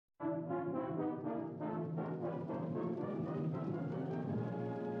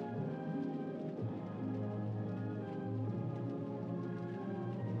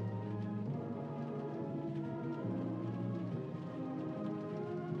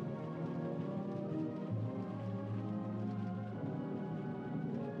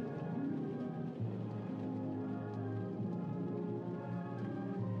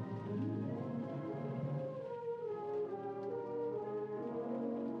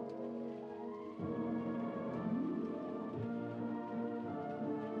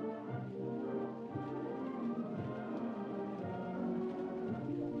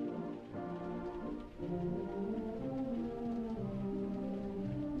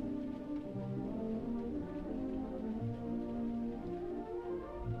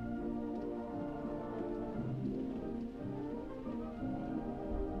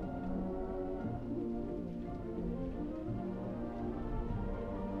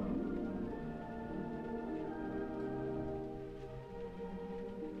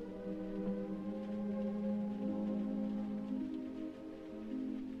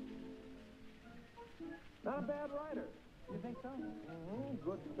a bad writer. You think so?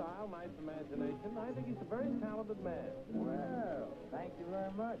 Good style, nice imagination. I think he's a very talented man. Well, thank you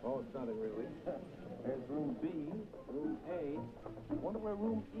very much. Oh, it's nothing really. There's room B, room A. I wonder where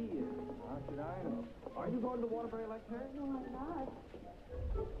room E is. How should I know? Are you going to the Waterbury lecture? No, I'm not.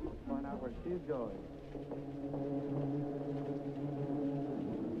 Find out where she's going.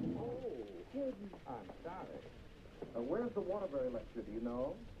 I'm sorry. Where's the Waterbury lecture, do you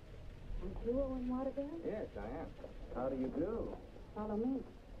know? Aren't you Owen Waterbury? Yes, I am. How do you do? Follow me.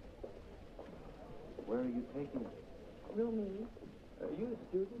 Where are you taking me? Room E. Are you a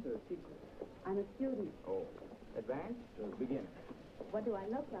student or a teacher? I'm a student. Oh, advanced or beginner? What do I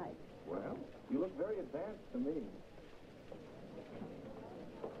look like? Well, you look very advanced to me.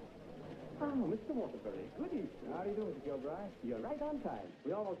 Oh, Mr. Waterbury, good evening. How do you do, Mr. Gilbride? You're right on time.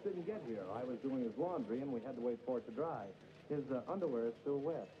 We almost didn't get here. I was doing his laundry, and we had to wait for it to dry. His underwear is still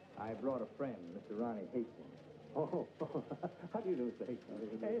wet. I brought a friend, Mr. Ronnie Hastings. Oh, how do you do, Steve?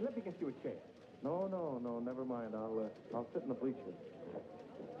 Hey, let me get you a chair. No, never mind. I'll sit in the bleachers.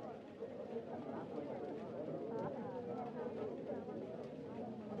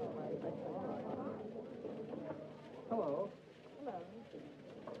 Hello. Hello.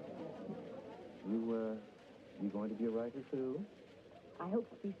 You going to be a writer, too? I hope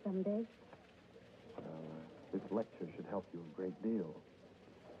to be someday. This lecture should help you a great deal.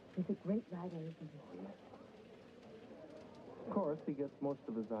 He's a great writer, isn't he? Of course, he gets most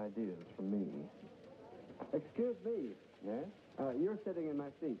of his ideas from me. Excuse me. Yes? You're sitting in my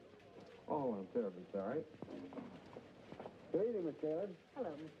seat. Oh, I'm terribly sorry. Good evening, Miss Caleb. Hello,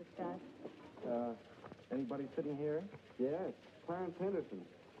 Mr. Scott. Anybody sitting here? Yes, Clarence Henderson.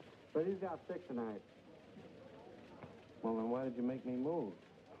 But he's out sick tonight. Well, then why did you make me move?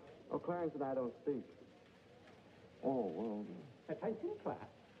 Oh, Clarence and I don't speak. Oh, well, Attention, class.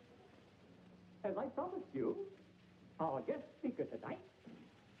 As I promised you, our guest speaker tonight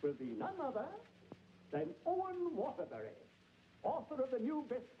will be none other than Owen Waterbury, author of the new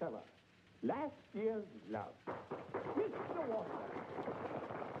bestseller, Last Year's Love. Mr. Waterbury.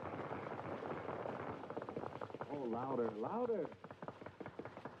 oh, louder.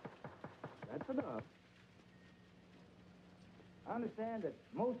 That's enough. I understand that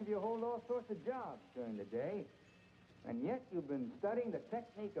most of you hold all sorts of jobs during the day, and yet you've been studying the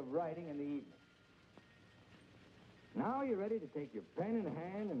technique of writing in the evening. Now you're ready to take your pen in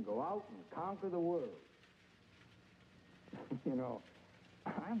hand and go out and conquer the world. You know,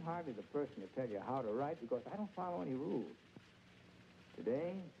 I'm hardly the person to tell you how to write because I don't follow any rules.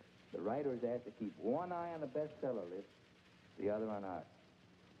 Today, the writer is asked to keep one eye on the bestseller list, the other on art.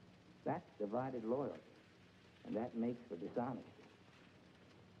 That's divided loyalty, and that makes for dishonesty.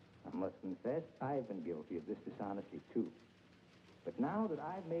 I must confess, I've been guilty of this dishonesty, too. But now that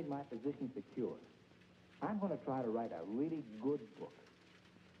I've made my position secure, I'm going to try to write a really good book.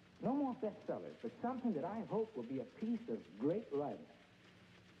 No more bestsellers, but something that I hope will be a piece of great writing.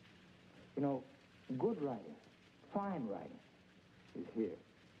 You know, good writing, fine writing, is here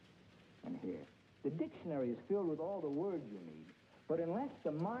and here. The dictionary is filled with all the words you need, but unless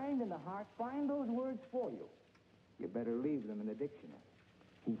the mind and the heart find those words for you, you better leave them in the dictionary.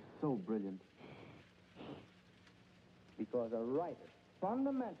 He's so brilliant. Because a writer,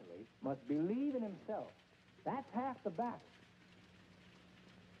 fundamentally, must believe in himself. That's half the battle.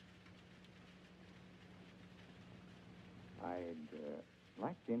 I'd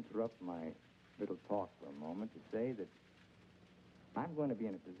like to interrupt my little talk for a moment to say that I'm going to be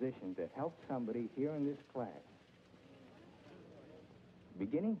in a position to help somebody here in this class.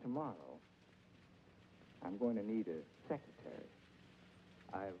 Beginning tomorrow, I'm going to need a secretary.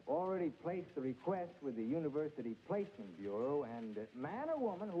 I've already placed the request with the University Placement Bureau, and man or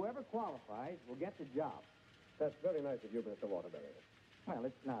woman, whoever qualifies, will get the job. That's very nice of you, Mr. Waterbury. Well,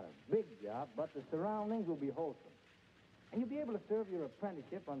 it's not a big job, but the surroundings will be wholesome. And you'll be able to serve your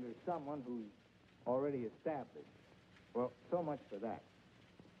apprenticeship under someone who's already established. Well, so much for that.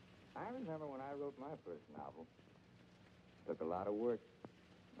 I remember when I wrote my first novel. Took a lot of work.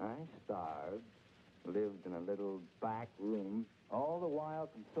 I starved, lived in a little back room, all the while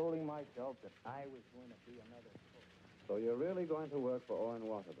consoling myself that I was going to be another poet. So you're really going to work for Owen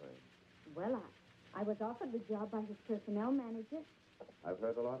Waterbury? Well, I was offered the job by his personnel manager. I've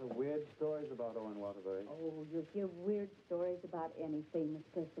heard a lot of weird stories about Owen Waterbury. Oh, you hear weird stories about any famous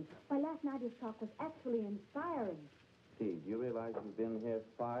person. Why, last night his talk was actually inspiring. Steve, you realize you've been here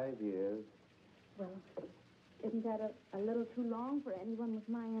 5 years? Well, isn't that a little too long for anyone with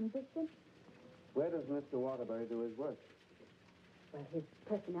my ambition? Where does Mr. Waterbury do his work? Well, his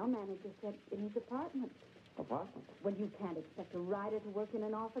personnel manager said in his apartment. Apartment? Well, you can't expect a writer to work in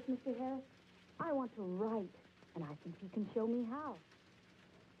an office, Mr. Harris. I want to write, and I think he can show me how.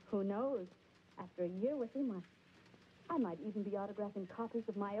 Who knows? After a year with him, I might even be autographing copies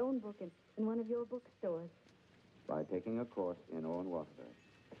of my own book in one of your bookstores. By taking a course in Owen Waterbury.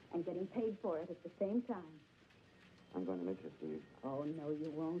 And getting paid for it at the same time. I'm going to miss you, Steve. Oh, no,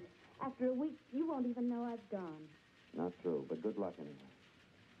 you won't. After a week, you won't even know I've gone. Not true, but good luck anyway.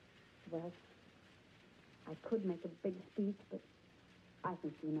 Well, I could make a big speech, but I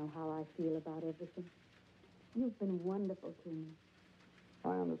think you know how I feel about everything. You've been wonderful to me.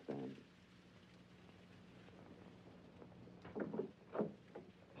 I understand.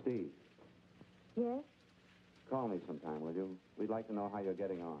 Steve, Yes? call me sometime, will you? We'd like to know how you're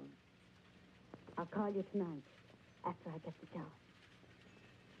getting on. I'll call you tonight, after I get the job.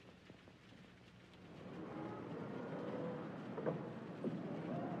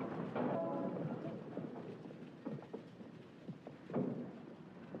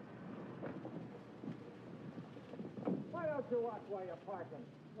 Why don't you watch while you're parking?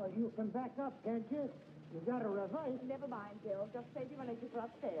 Well, you can back up, can't you? You got to reverse. Never mind, Bill. Just save your money for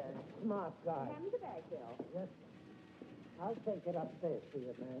upstairs. Smart guy. Hand me the bag, Bill. Yes. I'll take it upstairs for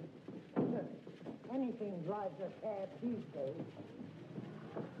you, man. Anything drives a cab these days.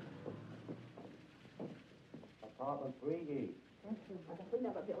 Apartment 3E.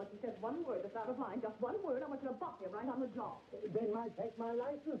 Remember, Bill, if he says one word that's out of line, just one word, I'm going to bop him right on the jaw. They might take my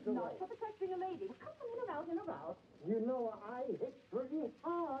license away. Not for protecting a lady. Well, come on, in and out. You know, I hit pretty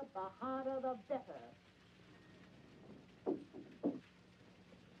hard. The harder, the better.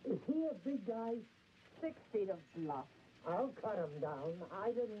 Is he a big guy? 6 feet of bluff. I'll cut him down.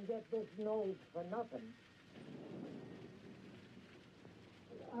 I didn't get this nose for nothing.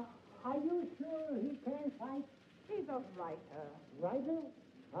 Are you sure he can't fight? He's a writer. Writer?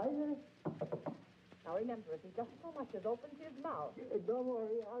 Now remember, if he just so much as opens his mouth. Don't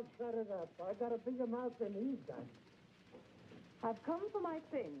worry, I'll shut it up. I got a bigger mouth than he's got. I've come for my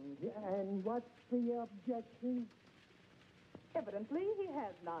things. Yeah, and what's the objection? Evidently, he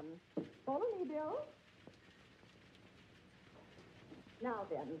has none. Follow me, Bill. Now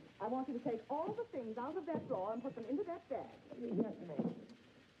then, I want you to take all the things out of that drawer and put them into that bag. Yes, ma'am.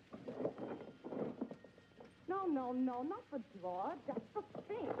 No, not the drawer, just the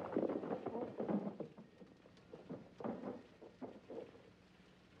things.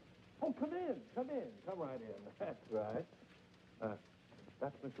 Oh, come in. Come right in. That's right.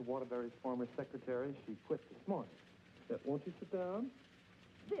 That's Mr. Waterbury's former secretary. She quit this morning. Won't you sit down?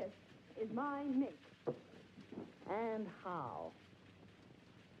 This is my mink. And how?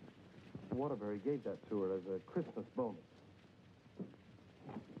 Mr. Waterbury gave that to her as a Christmas bonus.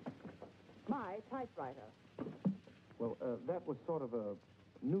 My typewriter. Well, that was sort of a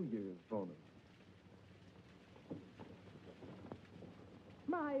New Year's bonus.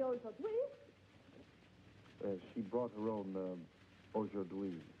 My aujourd'hui. She brought her own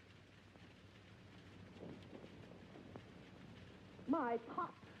aujourd'hui. My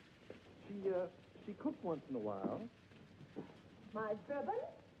pot. She cooked once in a while. My bourbon.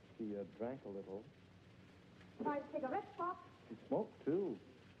 She drank a little. My cigarette box. She smoked, too.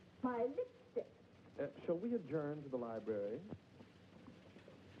 My lipstick. Shall we adjourn to the library?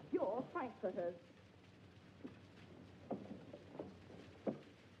 Your frankfurters.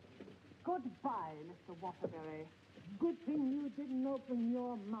 Goodbye, Mr. Waterbury. Good thing you didn't open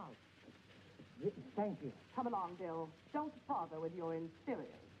your mouth. Thank you. Come along, Bill. Don't bother with your inferiors.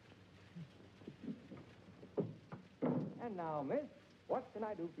 And now, miss, what can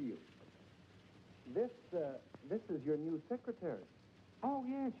I do for you? This is your new secretary. Oh,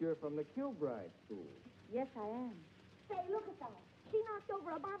 yes, you're from the Kilbride School. Yes, I am. Say, look at that. She knocked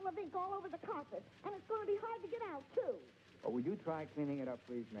over a bottle of ink all over the carpet, and it's going to be hard to get out, too. Oh, would you try cleaning it up,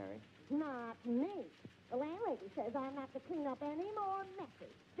 please, Mary? Not me. The landlady says I'm not to clean up any more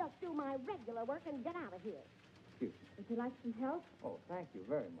messes. Just do my regular work and get out of here. Excuse me. Would you like some help? Oh, thank you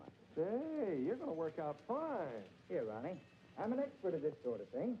very much. Say, you're going to work out fine. Here, Ronnie. I'm an expert at this sort of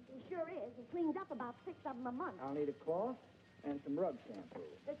thing. He sure is. He cleans up about 6 of them a month. I'll need a cloth and some rug shampoo.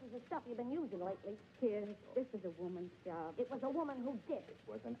 This is the stuff you've been using lately. Here, this is a woman's job. It was a woman who did it. It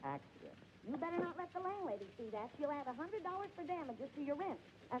was an accident. You better not let the landlady see that. She'll add $100 for damages to your rent.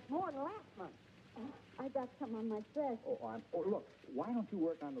 That's more than last month. I got some on my dress. Oh, look, why don't you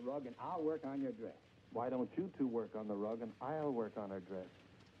work on the rug and I'll work on your dress? Why don't you two work on the rug and I'll work on her dress?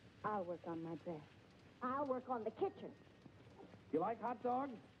 I'll work on my dress. I'll work on the kitchen. You like hot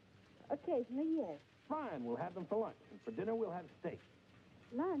dogs? Occasionally, yes. Fine, we'll have them for lunch. And for dinner, we'll have steak.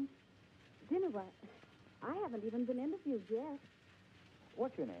 Lunch? Dinner, what? I haven't even been interviewed yet.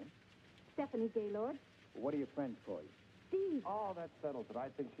 What's your name? Stephanie Gaylord. What do your friends call you? Steve. Oh, that settles it. I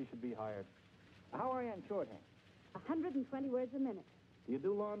think she should be hired. How are you in shorthand? 120 words a minute. Do you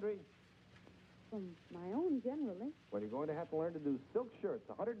do laundry? From my own, generally. Well, you're going to have to learn to do silk shirts,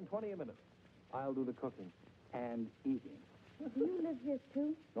 120 a minute. I'll do the cooking. And eating. Do you live here,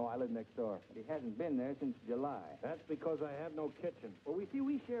 too? No, I live next door. But he hasn't been there since July. That's because I have no kitchen. Well,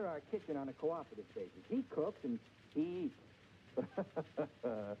 we share our kitchen on a cooperative basis. He cooks and he eats.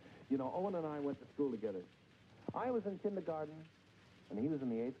 You know, Owen and I went to school together. I was in kindergarten, and he was in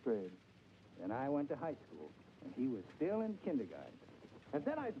the 8th grade. Then I went to high school, and he was still in kindergarten. And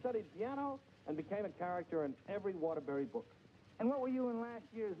then I studied piano and became a character in every Waterbury book. And what were you in last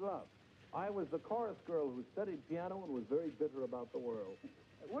year's Love? I was the chorus girl who studied piano and was very bitter about the world.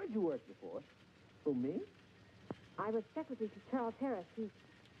 Where'd you work before? Who, me? I was secretary to Charles Harris.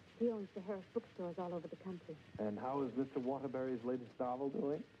 He owns the Harris bookstores all over the country. And how is Mr. Waterbury's latest novel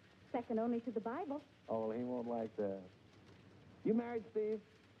doing? Second only to the Bible. Oh, well, he won't like that. You married, Steve?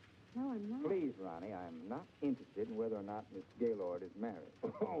 No, I'm not. Please, Ronnie, I'm not interested in whether or not Miss Gaylord is married.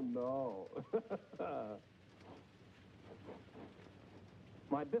 Oh, no.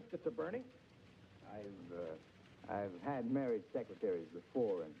 My biscuits are burning. I've had married secretaries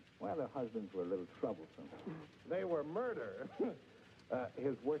before, and, well, their husbands were a little troublesome. They were murder.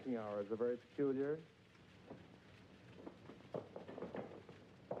 His working hours are very peculiar.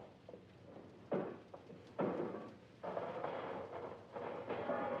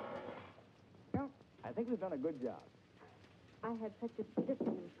 Well, I think we've done a good job. I had such a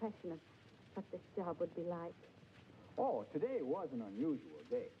different impression of what this job would be like. Oh, today was an unusual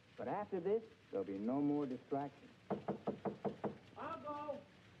day. But after this, there'll be no more distraction. I'll go.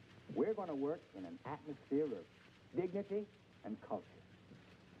 We're going to work in an atmosphere of dignity and culture.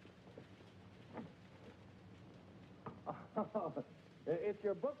 It's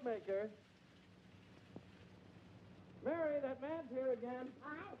your bookmaker. Mary, that man's here again.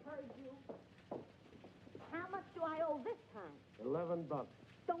 I've heard you. How much do I owe this time? $11.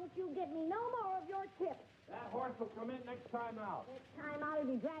 Don't you give me no more of your tips. That horse will come in next time out. Next time I'll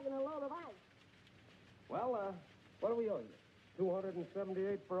be dragging a load of ice. Well, what do we owe you?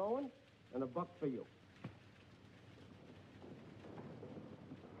 $278 for Owen and $1 for you.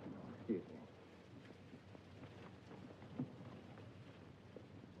 Excuse me.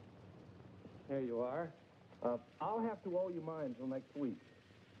 Here you are. I'll have to owe you mine till next week.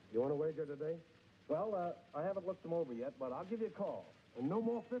 You want to wager today? Well, I haven't looked them over yet, but I'll give you a call. And no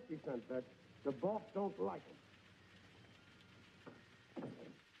more 50-cent bets. The boss don't like them.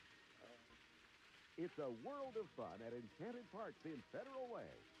 It's a world of fun at Enchanted Parks in Federal Way.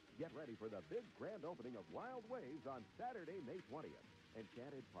 Get ready for the big grand opening of Wild Waves on Saturday, May 20th.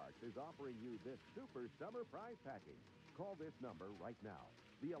 Enchanted Parks is offering you this super summer prize package. Call this number right now.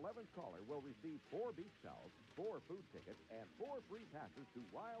 The 11th caller will receive 4 beach towels, 4 food tickets, and 4 free passes to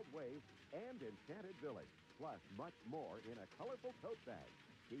Wild Waves and Enchanted Village, plus much more in a colorful tote bag.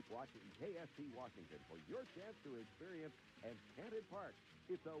 Keep watching KST Washington for your chance to experience Enchanted Parks.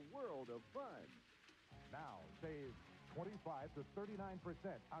 It's a world of fun. Now, save 25 to 39%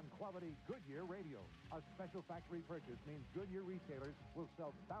 on quality Goodyear radios. A special factory purchase means Goodyear retailers will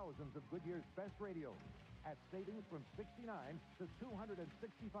sell thousands of Goodyear's best radios at savings from $69 to $265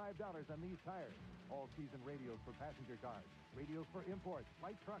 on these tires. All-season radios for passenger cars, radios for imports,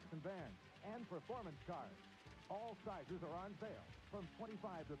 light trucks and vans, and performance cars. All sizes are on sale from 25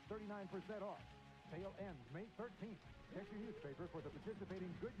 to 39% off. Sale ends May 13th. Check your newspaper for the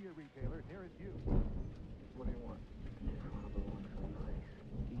participating Goodyear retailer nearest you. What do you want? Father wants someplace.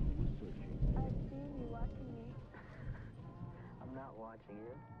 He was searching. I've seen you watching me. I'm not watching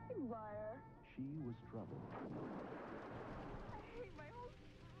you. Liar. She was troubled. I hate my whole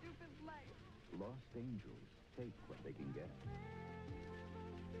stupid life. Lost angels take what they can get.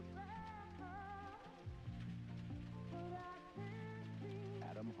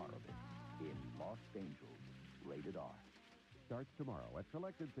 Adam Horovitz in Lost Angels, rated R. Starts tomorrow at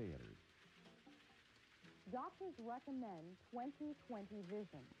selected theaters. Doctors recommend 20/20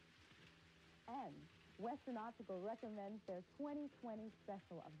 vision. And Western Optical recommends their 20/20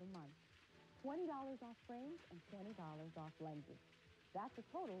 special of the month. $20 off frames and $20 off lenses. That's a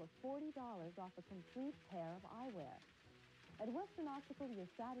total of $40 off a complete pair of eyewear. At Western Optical, your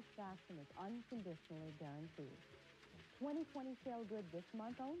satisfaction is unconditionally guaranteed. 20/20 sale good this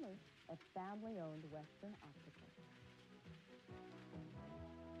month only at family-owned Western Optical.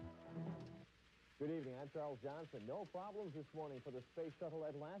 Good evening. I'm Charles Johnson. No problems this morning for the Space Shuttle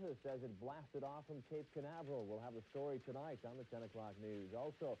Atlantis as it blasted off from Cape Canaveral. We'll have the story tonight on the 10 o'clock news.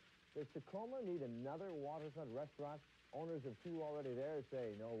 Also, does Tacoma need another waterfront restaurant? Owners of 2 already there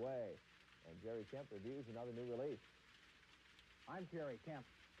say no way. And Jerry Kemp reviews another new release. I'm Jerry Kemp.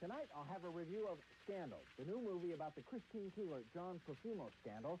 Tonight, I'll have a review of Scandal, the new movie about the Christine Keeler John Profumo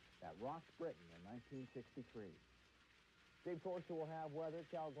scandal that rocked Britain in 1963. Dave Corsia will have weather,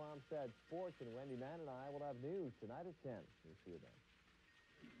 Cal Glomstead sports, and Wendy Mann and I will have news tonight at 10. We'll see you then.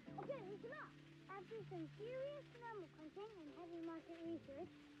 Okay, listen up. After some serious number crunching and heavy market research,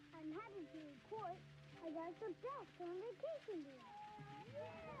 I'm happy to report I got the best on vacation deal.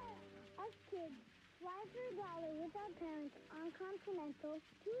 Yeah! Us kids fly for $1 with our parents on Continental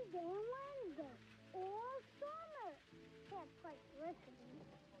Tuesday and Wednesday. All summer. That's quite listening.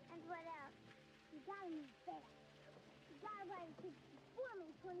 And what else? You gotta move fast. You gotta buy the tickets before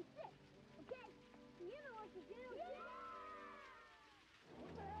May 26th. Okay? So you know what to do. Yeah! What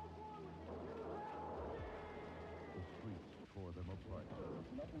the hell's wrong with you? The streets tore them apart.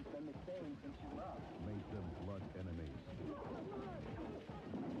 Nothing's been the same since you left. Made them blood enemies.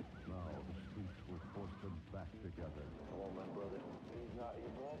 Now the streets will force them back together. Oh, my brother, he's not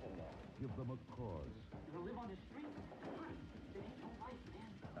your brother now. Give them a cause. You live on the street? It ain't no life, man.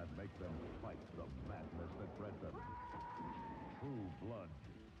 And make them fight the madness that bred them. True Blood.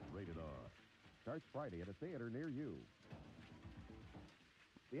 Rated R. Starts Friday at a theater near you.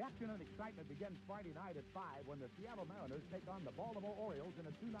 The action and excitement begins Friday night at 5 when the Seattle Mariners take on the Baltimore Orioles in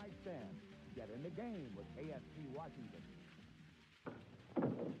a two-night stand. Get in the game with AFC Washington.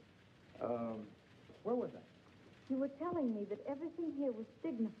 Where was I? You were telling me that everything here was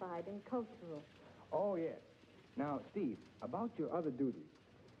dignified and cultural. Oh, yes. Now, Steve, about your other duties.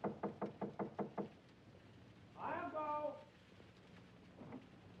 I'll go.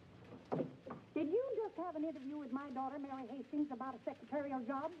 Did you just have an interview with my daughter, Mary Hastings, about a secretarial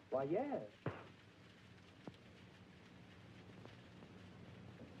job? Why, yes.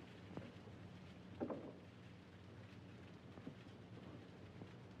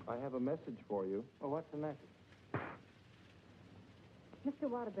 I have a message for you. Well, what's the message? Mr.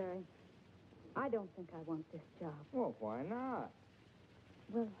 Waterbury, I don't think I want this job. Well, why not?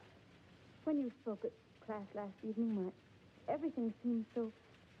 Well, when you spoke at class last evening, everything seemed so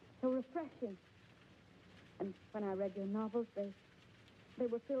refreshing. And when I read your novels, they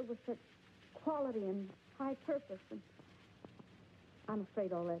were filled with such quality and high purpose. And I'm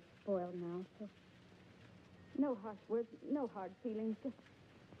afraid all that's spoiled now. So no harsh words, no hard feelings.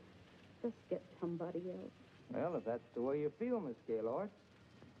 Just get somebody else. Well, if that's the way you feel, Miss Gaylord.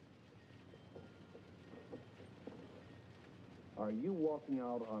 Are you walking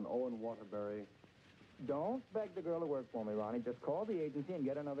out on Owen Waterbury? Don't beg the girl to work for me, Ronnie. Just call the agency and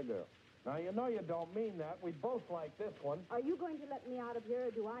get another girl. Now, you know you don't mean that. We both like this one. Are you going to let me out of here,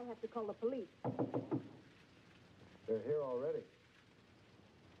 or do I have to call the police? They're here already.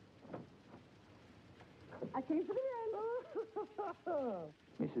 I came for the end.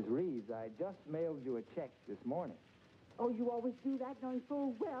 Mrs. Reeves, I just mailed you a check this morning. Oh, you always do that, knowing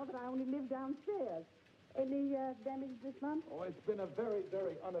full well that I only live downstairs. Any damage this month? Oh, it's been a very,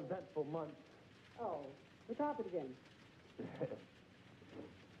 very uneventful month. Oh, the carpet again.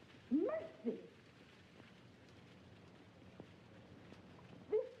 Mercy!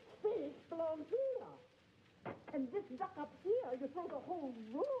 This fish belongs here. And this duck up here, you throw the whole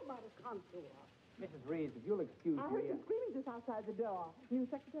room out of contour. Mrs. Reeves, if you'll excuse I me... heard you screaming just outside the door. New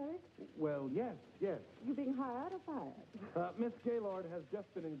secretary? Well, yes. You being hired or fired? Miss Gaylord has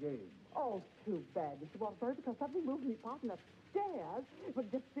just been engaged. Oh, too bad, Mr. Waterbury, because something moved me partner upstairs would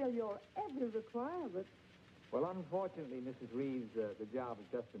just fill your every requirement. Well, unfortunately, Mrs. Reeves, the job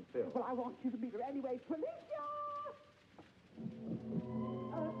has just been filled. Well, I want you to meet her anyway. Felicia!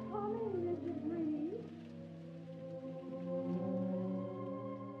 Coming, Mrs. Reeves.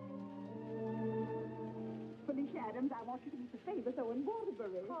 Felicia Adams, I want you to meet the famous Owen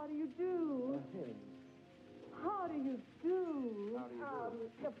Waterbury. How do you do? How do you do? How do you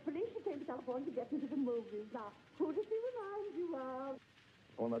do? Felicia came to California to get me to the movies. Now, who does she remind you of?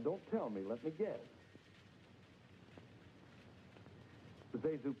 Oh, now, don't tell me. Let me guess.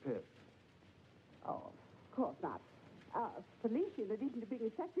 Zazu Pitts. Oh, of course not. Felicia, in addition to being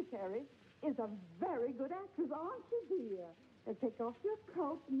a secretary, is a very good actress, aren't you, dear? Now, take off your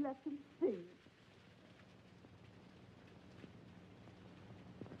coat and let them see.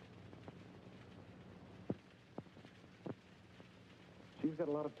 She's got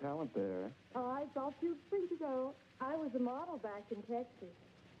a lot of talent there. Oh, I thought you'd think so. I was a model back in Texas,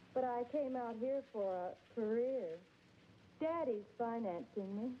 but I came out here for a career. Daddy's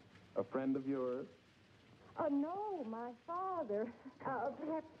financing me. A friend of yours? No, my father.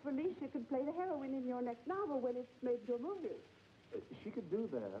 Perhaps Felicia could play the heroine in your next novel when it's made into a movie. She could do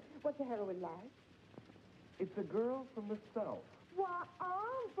that. What's the heroine like? It's a girl from the South. Why,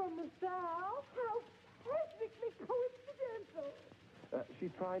 I'm from the South. How perfectly coincidental.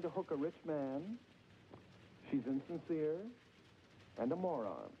 She's trying to hook a rich man. She's insincere and a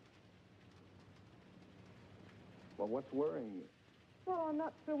moron. Well, what's worrying you? Well, I'm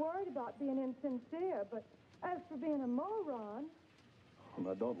not so worried about being insincere, but as for being a moron... Oh,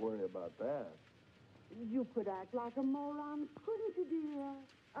 now, don't worry about that. You could act like a moron, couldn't you, dear?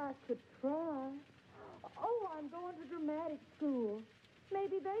 I could try. Oh, I'm going to dramatic school.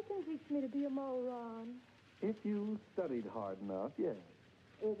 Maybe they can teach me to be a moron. If you studied hard enough, yes.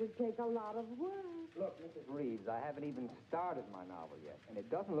 It'd take a lot of work. Look, Mrs. Reeves, I haven't even started my novel yet, and it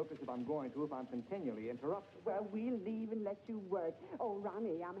doesn't look as if I'm going to if I'm continually interrupted. Well, we'll leave and let you work. Oh,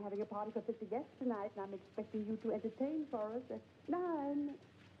 Ronnie, I'm having a party for 50 guests tonight, and I'm expecting you to entertain for us at 9.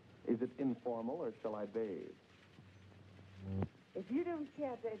 Is it informal, or shall I bathe? If you don't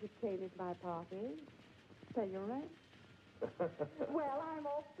care to entertain at my party, pay your rent. Well, I'm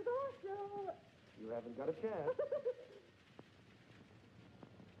off to the show. You haven't got a chance.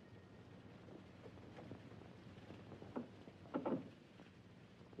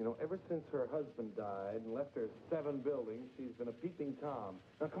 You know, ever since her husband died and left her 7 buildings, she's been a peeping Tom.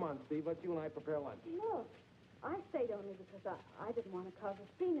 Now, come on, Steve, let you and I prepare lunch. Look, I stayed only because I didn't want to cause a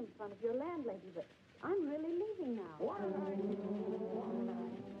scene in front of your landlady, but I'm really leaving now. What?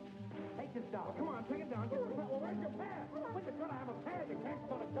 Take this down. Come on, take it down. Well, where's your pad? When you're going to have a pad, you can't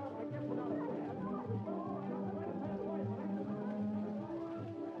put a job like this without a pad.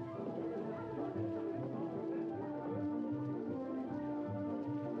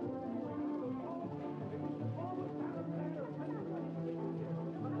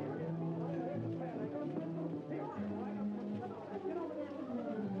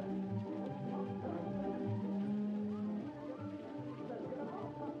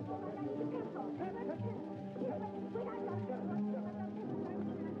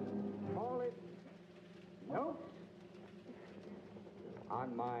 Call it notes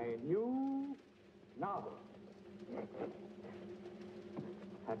on my new novel.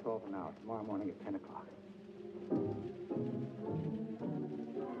 That's all for now. Tomorrow morning at 10 o'clock.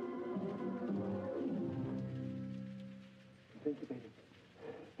 He's incubating.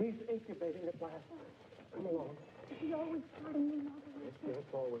 He's incubating at last. Come along. He always started a new novel. Yes,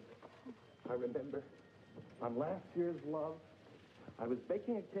 always. I remember on last year's Love, I was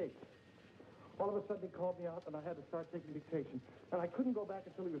baking a cake. All of a sudden, he called me out, and I had to start taking dictation. And I couldn't go back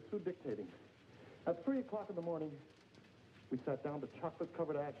until he was through dictating. At 3 o'clock in the morning, we sat down to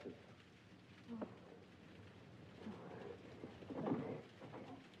chocolate-covered ashes.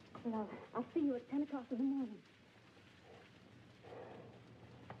 Well, I'll see you at 10 o'clock in the morning.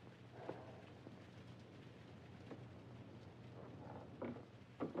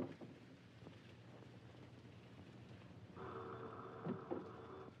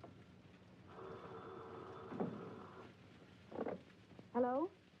 Hello?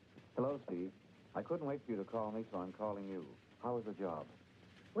 Hello, Steve. I couldn't wait for you to call me, so I'm calling you. How was the job?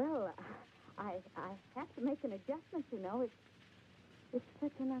 Well, I have to make an adjustment, you know. It's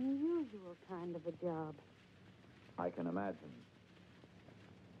such an unusual kind of a job. I can imagine.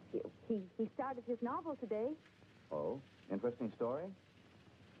 He started his novel today. Oh? Interesting story?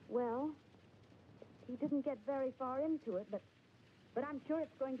 Well, he didn't get very far into it, but I'm sure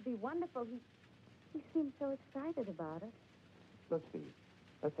it's going to be wonderful. He seems so excited about it. Look, Steve,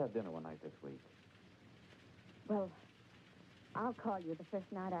 let's have dinner one night this week. Well, I'll call you the first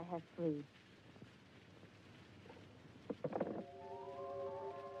night I have free.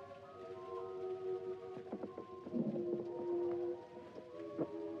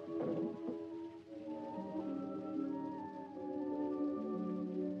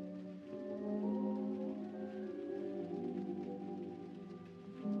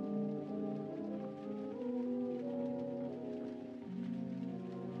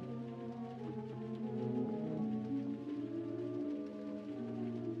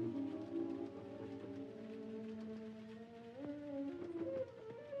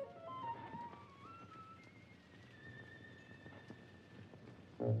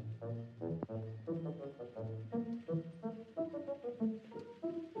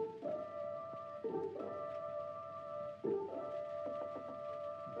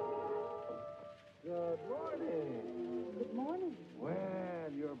 Good morning. Good morning. Well,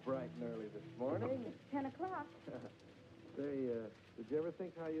 you're bright and early this morning. It's 10 o'clock. Say, did you ever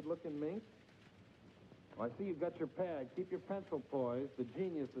think how you'd look in mink? Well, I see you've got your pad. Keep your pencil poised. The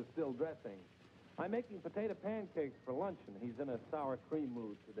genius is still dressing. I'm making potato pancakes for luncheon. He's in a sour cream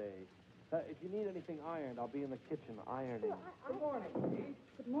mood today. If you need anything ironed, I'll be in the kitchen ironing. Good morning, Steve.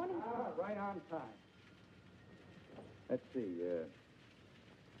 Good morning. Right on time. Let's see,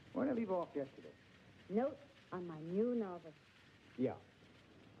 where did I leave off yesterday? Note on my new novel. Yeah.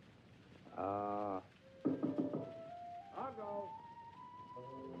 I'll go.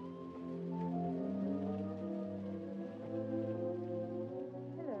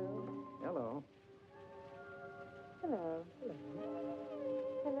 Hello. Hello.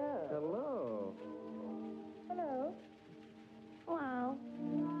 Hello. Hello. Hello. Wow.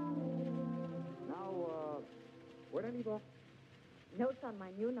 Now, where'd I leave off? Notes on my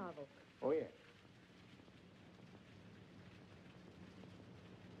new novel. Oh, yeah.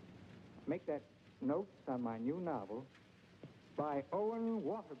 Make that notes on my new novel by Owen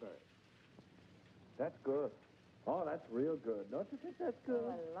Waterbury. That's good. Oh, that's real good. Don't you think that's good?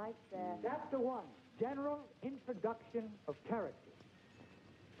 Oh, I like that. Chapter 1, General Introduction of Characters.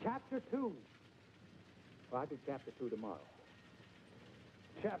 Chapter 2. Well, I'll do chapter 2 tomorrow.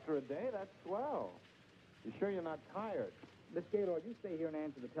 Chapter a day? That's swell. You sure you're not tired? Miss Gaylord, you stay here and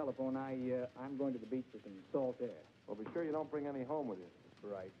answer the telephone. I'm going to the beach for some salt air. Well, be sure you don't bring any home with you.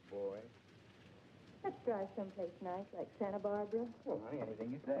 Right, boy. Let's drive someplace nice, like Santa Barbara. Well, honey,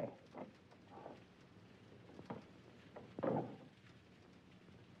 anything you say.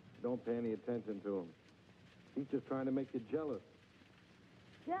 Don't pay any attention to him. He's just trying to make you jealous.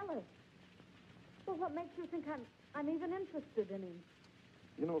 Jealous? Well, what makes you think I'm even interested in him?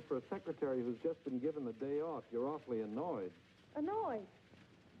 You know, for a secretary who's just been given the day off, you're awfully annoyed. Annoyed?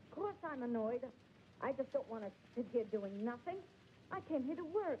 Of course I'm annoyed. I just don't want to sit here doing nothing. I came here to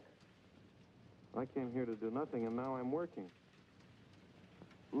work. I came here to do nothing, and now I'm working.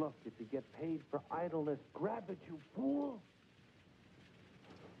 Look, if you get paid for idleness, grab it, you fool.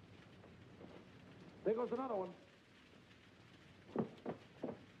 There goes another one.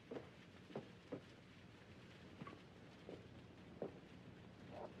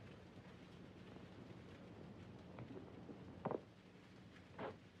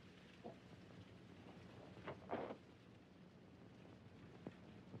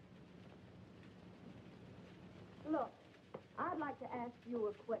 Look, I'd like to ask you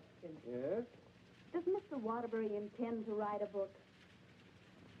a question. Yes? Does Mr. Waterbury intend to write a book?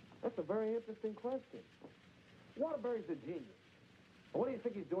 That's a very interesting question. Waterbury's a genius. What do you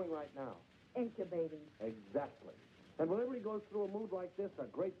think he's doing right now? Incubating. Exactly. And whenever he goes through a mood like this, a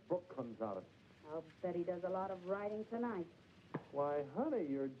great book comes out of it. I'll bet he does a lot of writing tonight. Why, honey,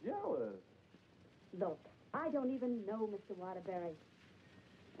 you're jealous. Look, I don't even know Mr. Waterbury.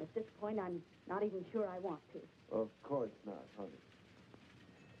 At this point, I'm not even sure I want to. Of course not, honey.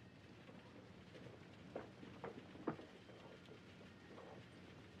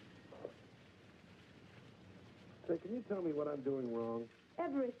 Say, can you tell me what I'm doing wrong?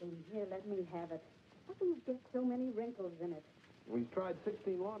 Everything. Here, let me have it. How can you get so many wrinkles in it? Well, he's tried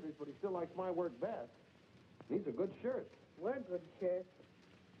 16 laundries, but he still likes my work best. These are good shirts. We're good shirts.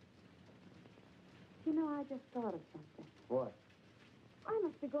 You know, I just thought of something. What? I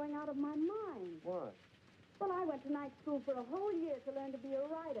must be going out of my mind. What? Well, I went to night school for a whole year to learn to be a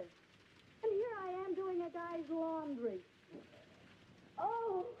writer. And here I am doing a guy's laundry.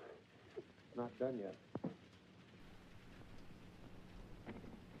 Oh! Not done yet.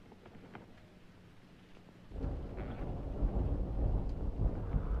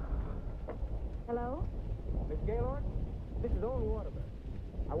 Hello? Miss Gaylord, this is Owen Waterbury.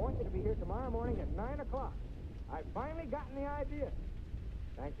 I want you to be here tomorrow morning at 9 o'clock. I've finally gotten the idea.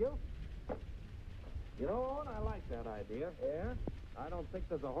 Thank you. You know, Owen, I like that idea. Yeah? I don't think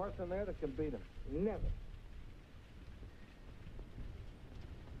there's a horse in there that can beat him. Never.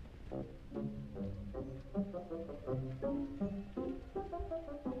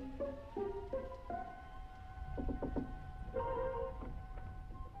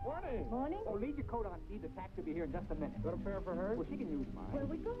 Morning. Morning? Oh, leave your coat on, Steve. The taxi will be here in just a minute. Got a fare for her? Well, she can use mine. Where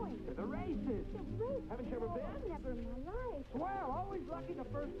are we going? To the races. The race. Haven't you ever been? Never in my life. Swell. Always lucky the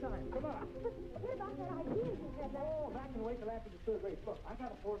first time. Come on. But what about that idea you had last... Oh, back and wait till after the third race. Look, I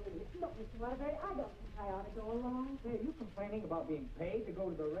got a horse in here. Look, Mr. Waterbury, I don't think I ought to go along. Hey, you complaining about being paid to go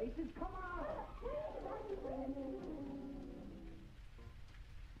to the races? Come on.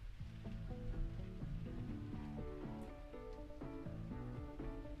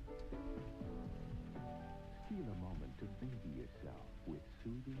 Steal a moment to baby yourself with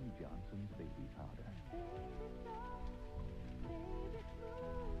soothing Johnson's baby powder.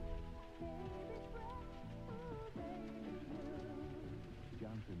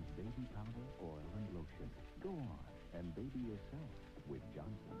 Johnson's baby powder, oil, and lotion. Go on and baby yourself with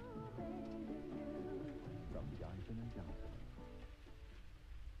Johnson. From Johnson & Johnson.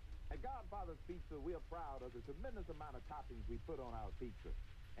 At Godfather's Pizza, we are proud of the tremendous amount of toppings we put on our pizza,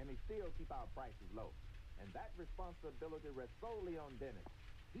 and we still keep our prices low. And that responsibility rests solely on Dennis.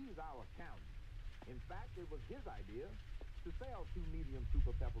 He's our accountant. In fact, it was his idea. to sell 2 medium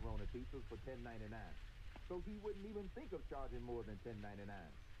super pepperoni pizzas for $10.99. So he wouldn't even think of charging more than $10.99.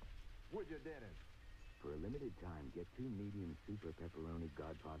 Would you, Dennis? For a limited time, get 2 medium super pepperoni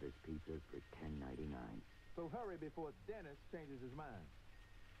Godfather's pizzas for $10.99. So hurry before Dennis changes his mind.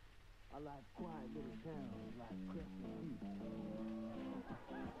 I like quiet little towns like Crescent Beach.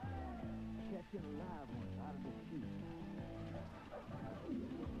 Catching a live one out of the chute.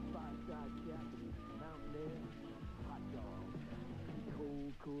 Fireside shack with mountain air, hot dogs, and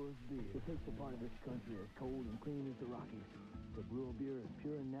cold Coors beer. It takes a part of this country as cold and clean as the Rockies. To brew a beer as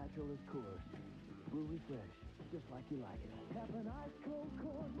pure and natural as Coors. Brew refresh, just like you like it. Have an ice cold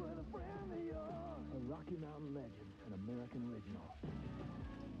Coors with a friend of yours. A Rocky Mountain legend, an American original.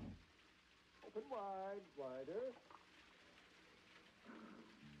 Open wide, wider.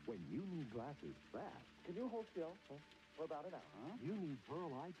 When you need glasses fast, Can you hold still for about an hour? Huh? you need Pearl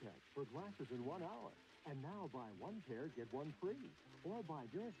Eye Tech for glasses in 1 hour. And now buy 1 pair, get 1 free. Or buy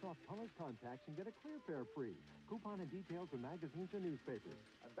Durasoft colored contacts and get a clear pair free. Coupon and details in magazines and newspapers.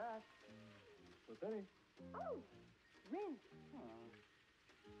 I'm back. So, Penny. Oh, rinse.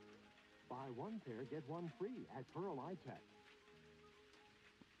 Buy 1 pair, get 1 free at Pearl Eye Tech.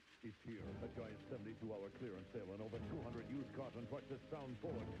 It's here, a giant 72-hour clearance sale on over 200 used cars and trucks at Sound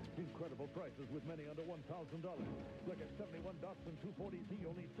Ford. Incredible prices with many under $1,000. Look at 71 Datsun 240Z,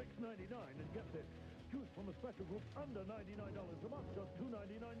 only $699. And get this, choose from a special group under $99 a month, just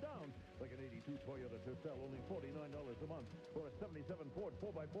 $299 down. Like an 82 Toyota Tercel, only $49 a month. Or a 77 Ford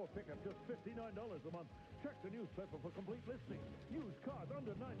 4x4 pickup, just $59 a month. Check the newspaper for complete listings. Used cars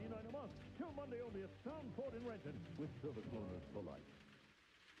under $99 a month. Till Monday only at Sound Ford in Renton, with service loaners for life.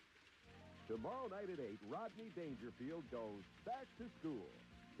 Tomorrow night at 8, Rodney Dangerfield goes back to school.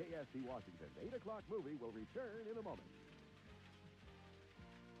 KSC Washington's 8 o'clock movie will return in a moment.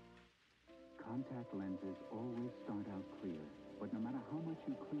 Contact lenses always start out clear, but no matter how much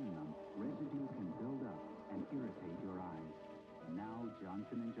you clean them, residue can build up and irritate your eyes. Now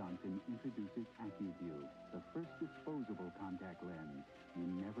Johnson & Johnson introduces AccuView, the first disposable contact lens. You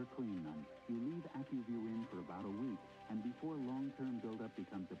never clean them. You leave AccuView in for about a week, and before long-term buildup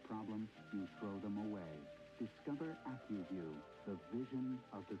becomes a problem, you throw them away. Discover AccuView, the vision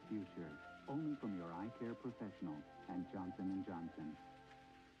of the future. Only from your eye care professional and Johnson & Johnson.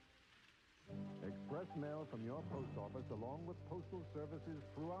 Express mail from your post office, along with postal services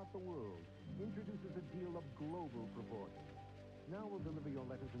throughout the world, introduces a deal of global proportions. Now we'll deliver your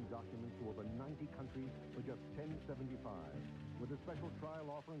letters and documents to over 90 countries for just $10.75, with a special trial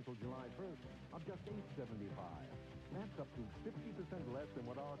offer until July 1st of just $8.75. That's up to 50% less than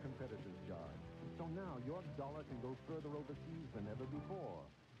what our competitors charge. So now your dollar can go further overseas than ever before.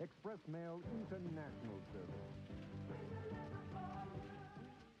 Express Mail International Service.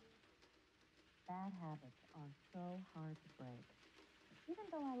 Bad habits are so hard to break. Even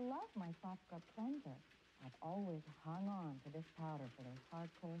though I love my soft scrub cleanser, I've always hung on to this powder for those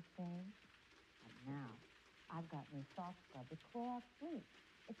hardcore stains. But now, I've got new soft scrub with Clorox Bleach.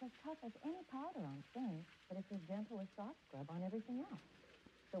 It's as tough as any powder on stains, but it's as gentle as soft scrub on everything else.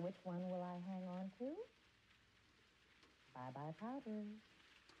 So which one will I hang on to? Bye-bye powders.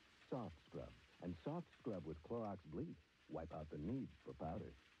 Soft Scrub. And Soft Scrub with Clorox Bleach. Wipe out the need for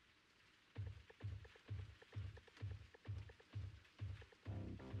powder.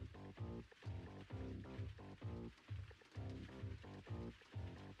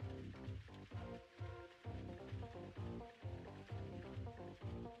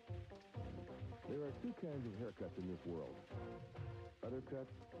 There are 2 kinds of haircuts in this world.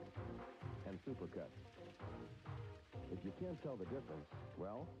 Undercuts and supercuts. If you can't tell the difference,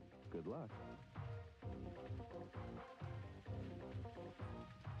 well, good luck.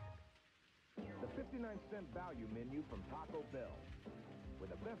 The 59-cent value menu from Taco Bell, where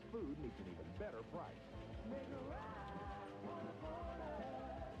the best food meets an even better price.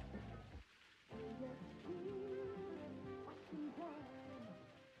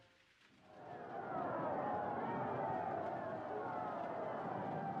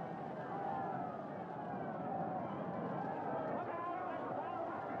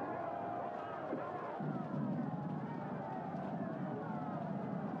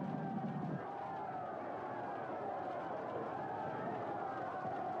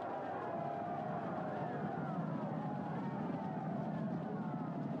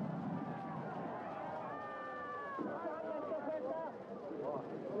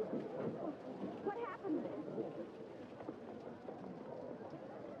 What happened?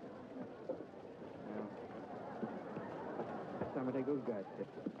 Some of the good guys.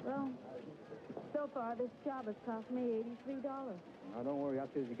 Well, so So far, this job has cost me $83. Now, don't worry. I'll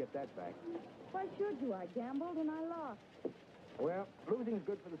see that you get that back. Why should you? I gambled and I lost. Well, losing's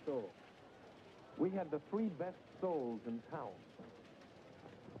good for the soul. We had the 3 best souls in town.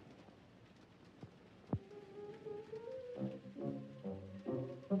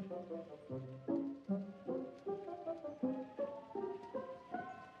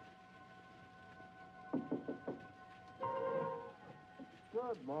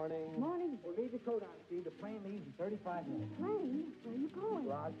 Good morning. Morning. Well, leave your coat on, Steve. The plane leaves in 35 minutes. Plane? Where are you going?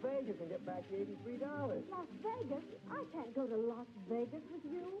 Las Vegas and get back the $83. Las Vegas? I can't go to Las Vegas with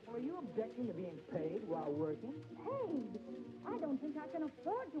you. Are you objecting to being paid while working? Paid? I don't think I can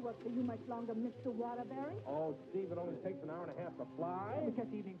afford to work for you much longer, Mr. Waterbury. Oh, Steve, it only takes an hour and a half to fly. Well,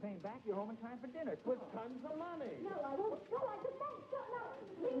 catch the evening plane back. You're home in time for dinner. With tons of money. No, I won't go. I just won't go. No,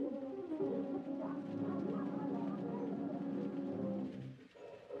 please.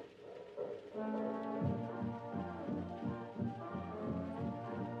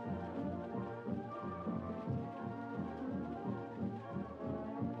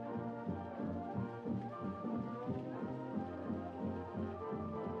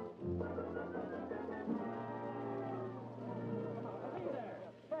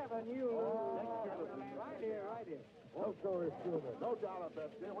 Right here. What story is true then? No dollar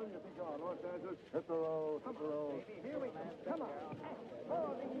bets, dear. When do you think you are? Los Angeles? Hit the road. Hit the road. Here we go. Come on.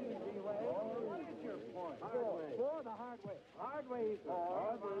 Oh, the easy way. What is your point? Four the hard way. Hard way is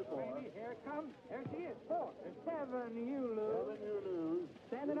Hard way, four. Baby, here it comes. There she is. 4. And 7, you lose. 7, you lose.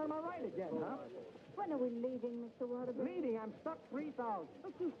 Standing on my right again, huh? When are we leaving, Mr. Waterbury? Leading, I'm stuck 3,000.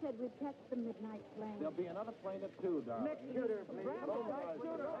 But you said we'd catch the midnight plane. There'll be another plane at 2, darling. Next shooter, please. Come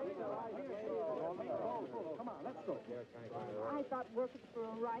on, let's go. I thought working for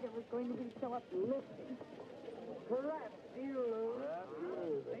a writer was going to be so uplifting. Correct. You lose.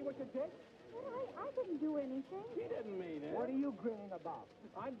 See what you did? Well, I didn't do anything. He didn't mean it. What are you grinning about?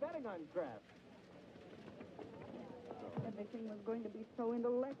 I'm betting on Kraft. Everything was going to be so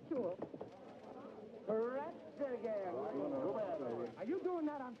intellectual. Correct again. Are you doing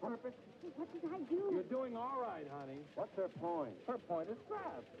that on purpose? What did I do? You're doing all right, honey. What's her point? Her point is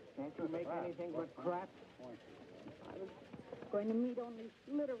Kraft. Can't you make anything but crap? I was going to meet only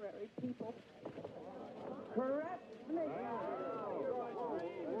literary people. Correct.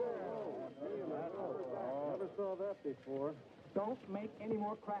 Never saw that before. Don't make any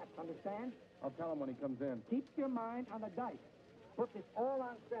more craps, understand? I'll tell him when he comes in. Keep your mind on the dice. Put this all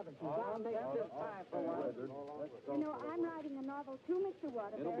on 7. Don't make this 5 for 1. You know, I'm writing a novel too, Mr.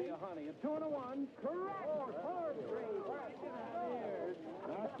 Waterbury. It'll be a honey. A 2 and a 1. Correct. 4 grade.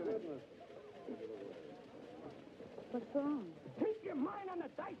 That's business. What's wrong? Keep your mind on the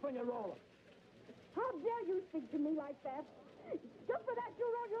dice when you roll them. How dare you speak to me like that? Just for that,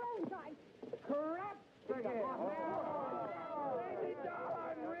 you rolled your own dice. Correct again.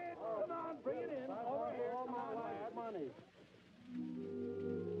 $80 rich. Come on, bring it in. Over here. All my life's money.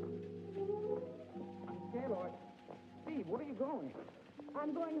 Gaylord. Steve, where are you going?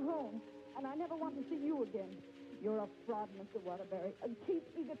 I'm going home, and I never want to see you again. You're a fraud, Mr. Waterbury, a cheap,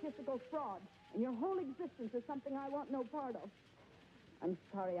 egotistical fraud, and your whole existence is something I want no part of. I'm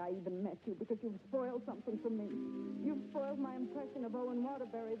sorry I even met you because you've spoiled something for me. You've spoiled my impression of Owen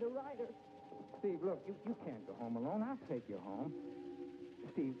Waterbury, the writer. Steve, look, you can't go home alone. I'll take you home.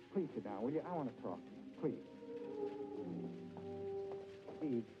 Steve, please sit down, will you? I want to talk to you. Please.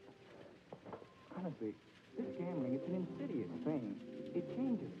 Steve, honestly, this gambling, it's an insidious thing. It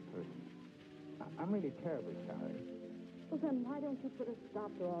changes a person. I'm really terribly sorry. Well, then why don't you put a stop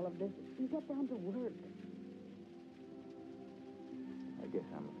to all of this and get down to work? I guess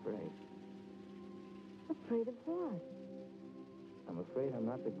I'm afraid. Afraid of what? I'm afraid I'm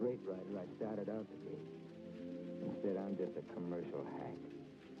not the great writer I started out to be. Instead, I'm just a commercial hack.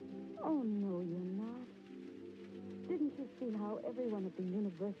 Oh, no, you're not. Didn't you see how everyone at the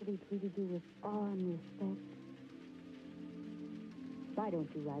university treated you with awe and respect? Why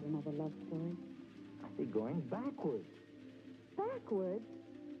don't you write another love story? I see going backwards. Backwards?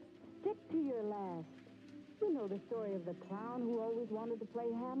 Stick to your last. You know the story of the clown who always wanted to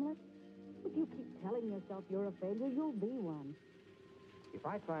play Hamlet? If you keep telling yourself you're a failure, you'll be one. If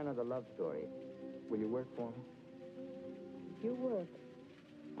I try another love story, will you work for me? If you work,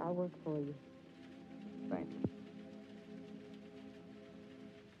 I'll work for you. Thank you.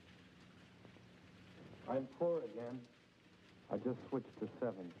 I'm 4 again. I just switched to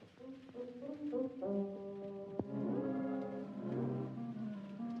 7.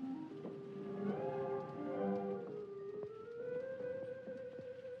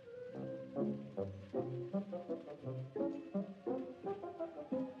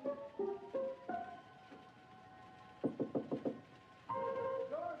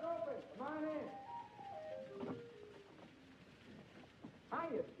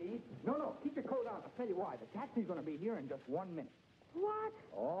 He's going to be here in just 1 minute. What?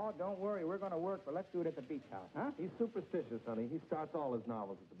 Oh, don't worry. We're going to work, but let's do it at the beach house, huh? He's superstitious, honey. He starts all his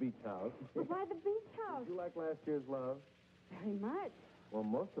novels at the beach house. But why the beach house? Did you like last year's Love? Very much. Well,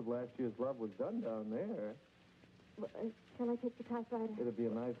 most of last year's Love was done down there. Well, shall I take the typewriter? It'd be a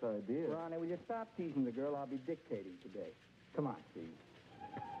nice idea. Ronnie, will you stop teasing the girl? I'll be dictating today. Come on, Steve.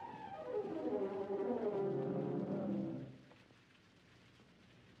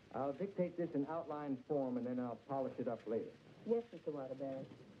 I'll dictate this in outline form, and then I'll polish it up later. Yes, Mr. Waterbury.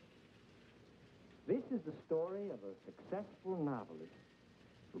 This is the story of a successful novelist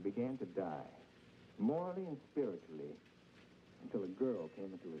who began to die, morally and spiritually, until a girl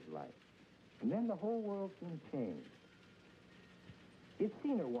came into his life. And then the whole world seemed changed. He'd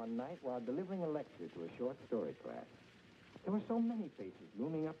seen her one night while delivering a lecture to a short story class. There were so many faces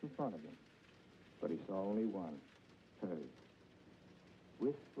looming up in front of him, but he saw only one, hers.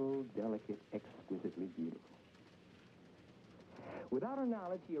 Wistful, delicate, exquisitely beautiful. Without her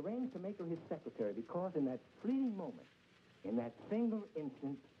knowledge, he arranged to make her his secretary because in that fleeting moment, in that single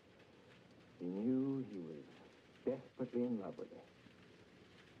instant, he knew he was desperately in love with her.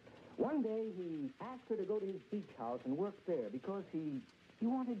 One day, he asked her to go to his beach house and work there because he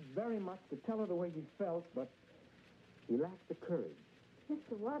wanted very much to tell her the way he felt, but he lacked the courage.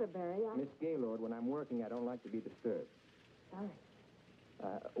 Mr. Waterbury, Miss Gaylord, when I'm working, I don't like to be disturbed. Sorry.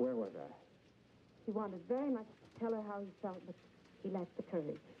 Where was I? He wanted very much to tell her how he felt, but he lacked the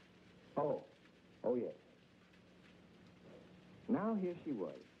courage. Oh, yes. Now here she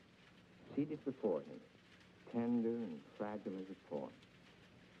was, seated before him, tender and fragile as a fawn.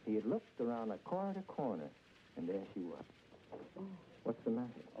 He had looked around a corner to corner, and there she was. Oh. What's the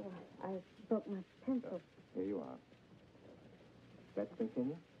matter? Oh, I broke my pencil. Here you are. Let's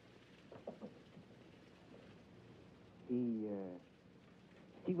continue.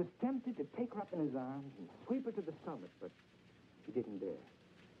 He was tempted to take her up in his arms and sweep her to the summit, but he didn't dare.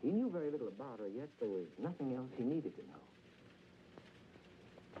 He knew very little about her, yet there was nothing else he needed to know.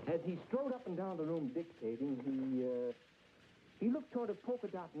 As he strode up and down the room dictating, he looked toward a polka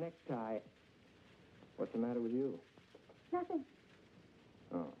dot necktie. What's the matter with you? Nothing.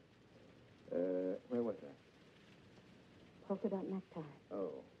 Oh. Where was I? Polka dot necktie.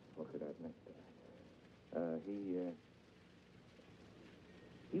 Oh, polka dot necktie.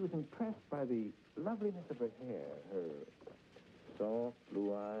 He was impressed by the loveliness of her hair, her soft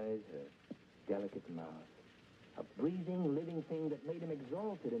blue eyes, her delicate mouth. A breathing, living thing that made him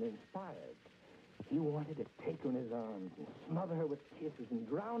exalted and inspired. He wanted to take her in his arms and smother her with kisses and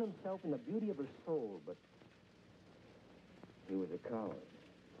drown himself in the beauty of her soul, but he was a coward.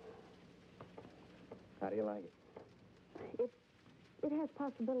 How do you like it? It has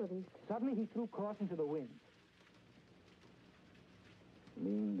possibilities. Suddenly he threw caution to the wind.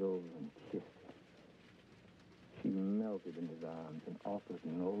 Leaned over and kissed her. She melted in his arms and offered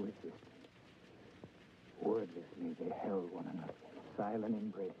no resistance. Wordlessly, they held one another in silent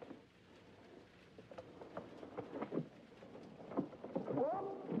embrace.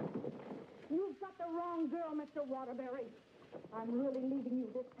 Oh, you've got the wrong girl, Mr. Waterbury. I'm really leaving you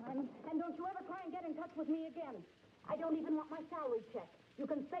this time. And don't you ever try and get in touch with me again. I don't even want my salary check. You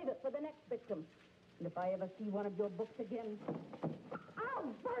can save it for the next victim. And if I ever see one of your books again,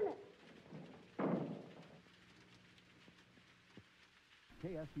 I'll burn it.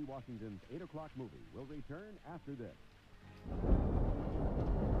 KSC Washington's 8 o'clock movie will return after this.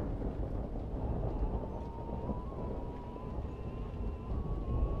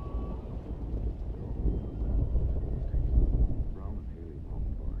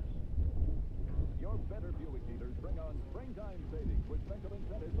 Your better Buick dealers bring on springtime savings with special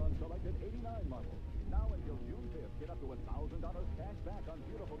incentives on selected 89 models. Now until June 5th, get up to $1,000 cash back on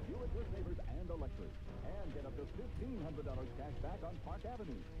beautiful Buick LeSavers and Electras. And get up to $1,500 cash back on Park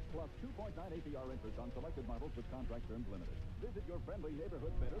Avenue. Plus 2.9 APR interest on selected models with contract terms limited. Visit your friendly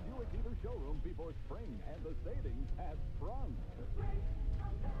neighborhood Better Buick dealer showroom before spring and the savings have sprung.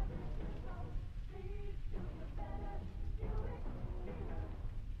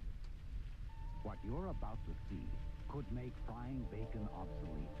 What you're about to see could make frying bacon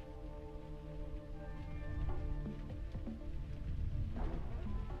obsolete.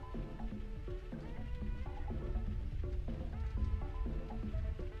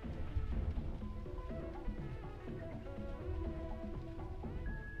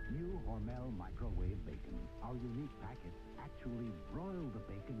 New Hormel microwave bacon. Our unique packets actually broil the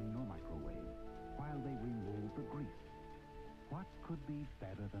bacon in your microwave while they remove the grease. What could be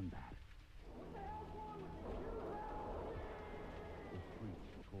better than that? The streets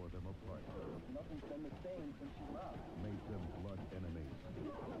before tore them apart. Nothing's been the same since she left. Made them blood enemies.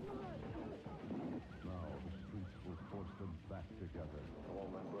 Now the streets will force them back together. Come on,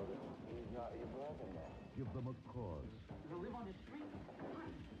 my brother. He's not involved in that. Give them a cause. You live on the street.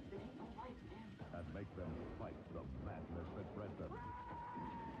 They ain't no life, man. And make them fight the madness that bred them.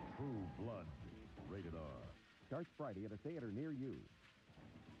 True Blood. Rated R. Starts Friday at a theater near you.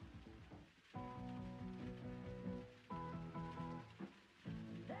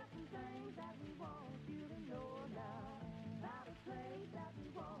 There's some things that we want you to know now. About a place that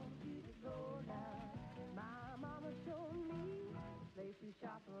we want you to go now. My mama showed me a place you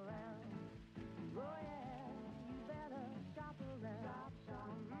shop around. Oh yeah, you better shop around. Shop,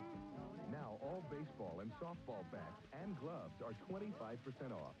 shop. Now all baseball and softball bats and gloves are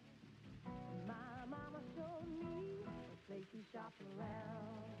 25% off. My mama showed me a place you shop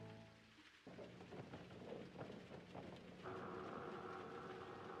around.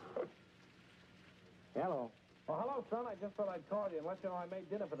 Hello. Oh, hello, son. I just thought I'd call you and let you know I made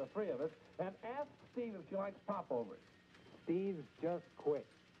dinner for the three of us. And ask Steve if she likes popovers. Steve's just quit.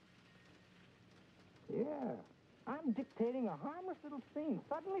 Yeah. I'm dictating a harmless little scene.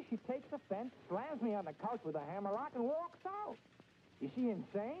 Suddenly she takes offense, slams me on the couch with a hammerlock, and walks out. Is she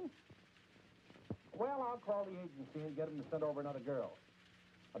insane? Well, I'll call the agency and get them to send over another girl.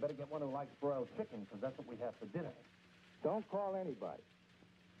 I better get one who likes broiled chicken, because that's what we have for dinner. Don't call anybody.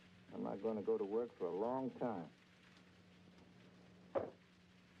 I'm not going to go to work for a long time.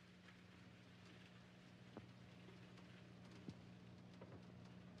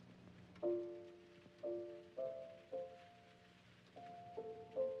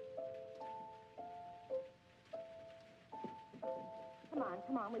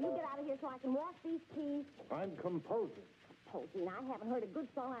 Come on, will you get out of here so I can wash these keys? I'm composing. Posey, I haven't heard a good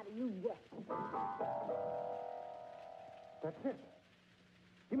song out of you yet. That's it.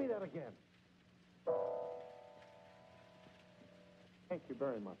 Give me that again. Thank you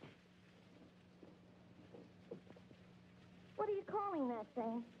very much. What are you calling that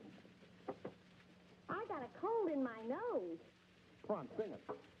thing? I got a cold in my nose. Come on, sing it.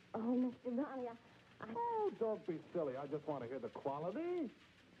 Oh, Mr. Ronnie, Oh, don't be silly. I just want to hear the quality.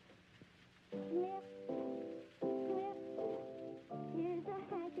 Snip, snip, here's a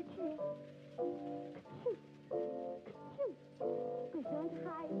handkerchief. Ka-choo, ka-choo,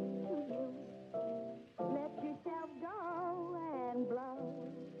 gesundheit to you. Let yourself go and blow.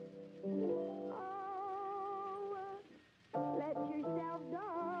 Oh, let yourself go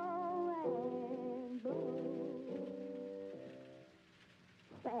and blow.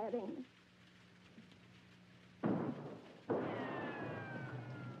 Sad, ain't it?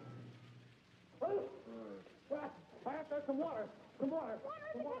 I have to have some water. Some water.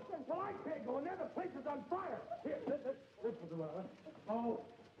 Well, I can't go in there. The place is on fire. Here, this will do it. Oh.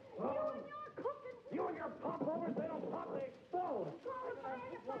 You and your cooking. You and your popovers, they don't pop, they explode.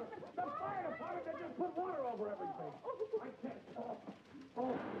 The fire department, they just put water over everything. I can't.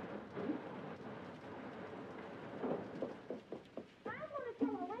 Oh. I want to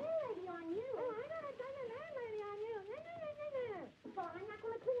tell a landlady on you. Oh, I got to tell a landlady on you. So I'm not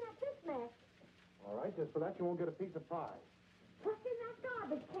going to clean up this mess. All right, just for that, you won't get a piece of pie. What's in that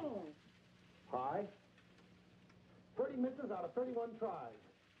garbage can? Pie? 30 misses out of 31 tries.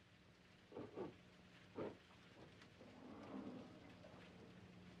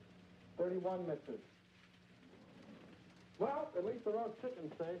 $31 misses. Well, at least the roast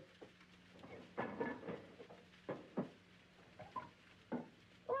chicken's safe.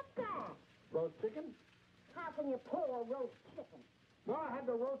 What's that? Roast chicken? How can you pour a roast chicken? No, I had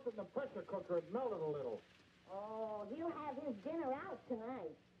to roast it in the pressure cooker. It melted a little. Oh, he'll have his dinner out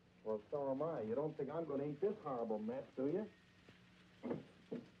tonight. Well, so am I. You don't think I'm going to eat this horrible mess, do you?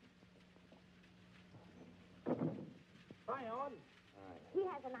 Hi, Owen. He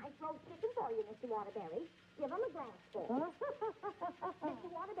has a nice roast chicken for you, Mr. Waterbury. Give him a glassful. Mr.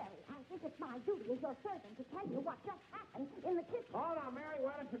 Waterbury, I think it's my duty as your servant to tell you what just happened in the kitchen. Oh, now, Mary,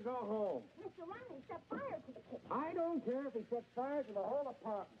 why don't you go home? Mr. Ronnie set fire to the kitchen. I don't care if he sets fire to the whole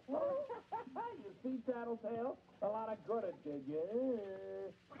apartment. You see, Tattletale? A lot of good it did you.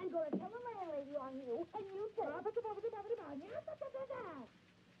 I'm going to tell the landlady on you, and you say...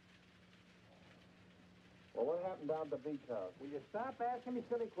 Well, what happened down at the beach house? Will you stop asking me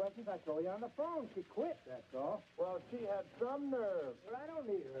silly questions? I told you on the phone. She quit, that's all. Well, she had some nerve. But I don't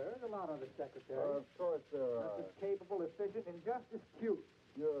need her. There's a lot of other secretaries. Of course there are. Just as capable, efficient, and just as cute.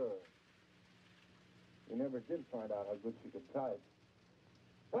 Sure. You never did find out how good she could type.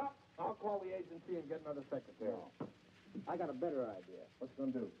 Well, I'll call the agency and get another secretary. No. I got a better idea. What's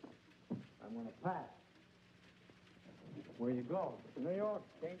going to do? I'm going to pass. Where you go? To New York,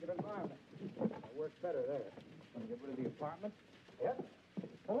 change of environment. I work better there. Want to get rid of the apartment? Yes?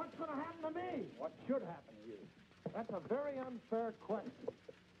 Well, what's going to happen to me? What should happen to you? That's a very unfair question.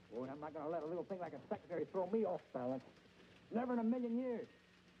 Boy, I'm not going to let a little thing like a secretary throw me off balance. Never in a million years.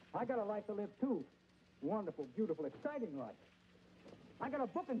 I got a life to live, too. Wonderful, beautiful, exciting life. I got a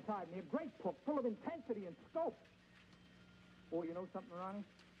book inside me, a great book, full of intensity and scope. Oh, you know something, Ronnie?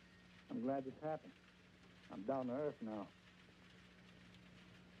 I'm glad this happened. I'm down to earth now.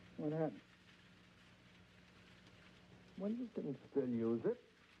 What happened? Well, you can still use it.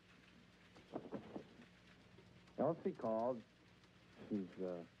 Elsie called. She's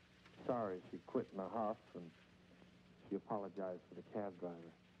sorry she quit in a huff, and she apologized for the cab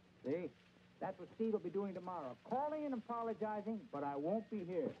driver. See? That's what Steve will be doing tomorrow. Calling and apologizing, but I won't be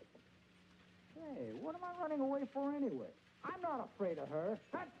here. Hey, what am I running away for anyway? I'm not afraid of her.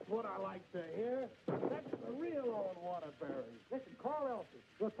 That's what I like to hear. That's the real old Waterbury. Listen, call Elsie.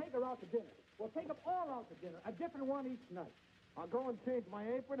 We'll take her out to dinner. We'll take them all out to dinner, a different one each night. I'll go and change my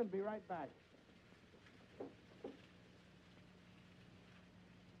apron and be right back.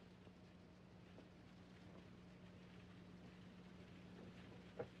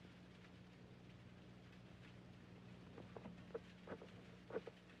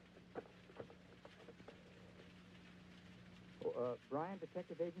 Brian,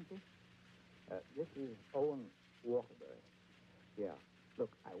 Detective Agency? This is Owen Waterbury. Yeah.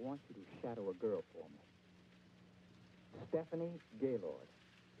 Look, I want you to shadow a girl for me. Stephanie Gaylord.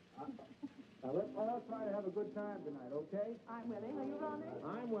 Now, let's all try to have a good time tonight, okay? I'm willing. Are you, Ronnie?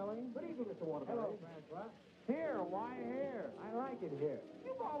 I'm willing. Good evening, Mr. Waterbury. Hello, Francois. Here, why here? I like it here.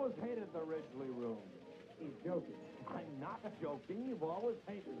 You've always hated the Ridgely room. He's joking. I'm not joking. You've always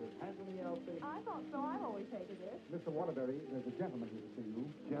hated it, hasn't he, Elsie? I thought so. I've always hated it. Mr. Waterbury, there's a gentleman here to see you.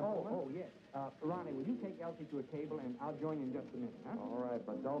 Gentleman? Oh, yes. Ronnie, will you take Elsie to a table, and I'll join you in just a minute, huh? All right,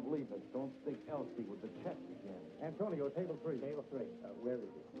 but don't leave us. Don't stick Elsie with the chest again. Antonio, table 3. Table 3. Where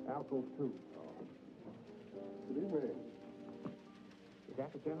is it? Alcove 2. Good evening. Is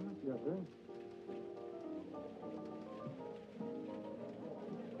that the gentleman? Yes, sir.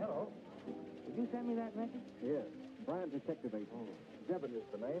 Hello. Did you send me that message? Yes. Brian, Detective Agency. Debit is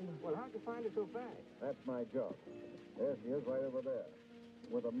the name. Well, how'd you find it so fast? That's my job. There she is, right over there.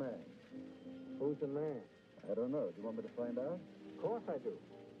 With a man. Who's the man? I don't know. Do you want me to find out? Of course I do.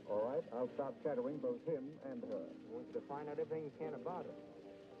 All right, I'll start shadowing both him and her. I want you to find out everything you can about her.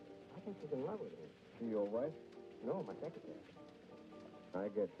 I think she's in love with him. She your wife? No, my secretary.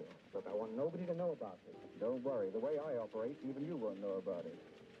 I get you. Look, I want nobody to know about this. Don't worry. The way I operate, even you won't know about it.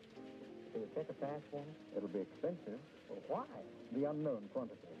 Will you check a fast for me? It'll be expensive. Well, why? The unknown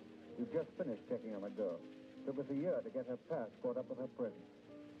quantity. You just finished checking on a girl. Took us a year to get her past caught up with her present.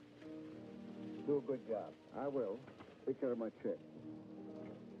 Do a good job. I will. Take care of my check.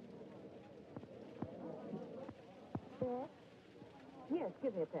 Yes? Yes,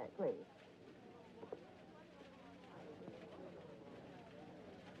 give me a pack, please.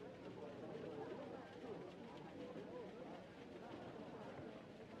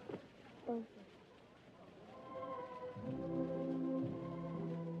 Thank you.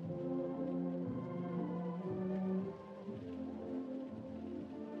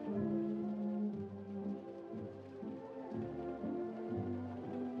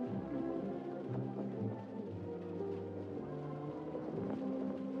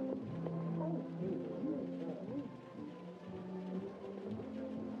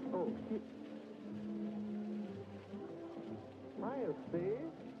 Oh, shit. Hiya, Steve.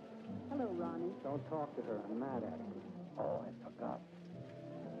 Hello, Ronnie. Don't talk to her. I'm mad at her. Oh, I forgot.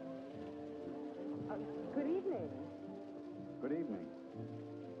 Good evening. Good evening.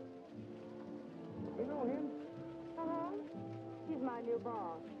 You know him? Uh-huh. He's my new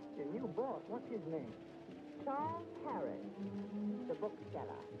boss, Your new boss. What's his name? Charles Harris, the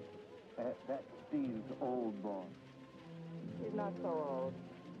bookseller. That's Steve's old boss. He's not so old.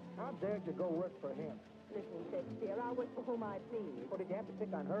 How dared you go work for him? Listen, Shakespeare, I work for whom I please. What, did you have to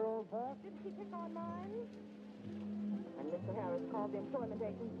pick on her old boss? Didn't he pick on mine? When Mr. Harris called the employment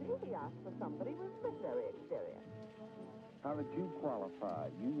agency, he asked for somebody with literary experience. How did you qualify?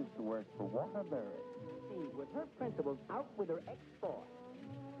 You used to work for Waterbury. Steve, with her principals out with her ex-boss.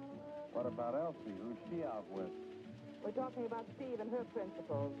 What about Elsie? Who's she out with? We're talking about Steve and her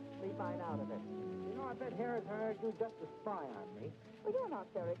principals. Leave mine out of it. You know, I bet Harris hired you just to spy on me. Well, you're not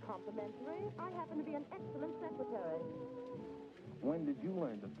very complimentary. I happen to be an excellent secretary. When did you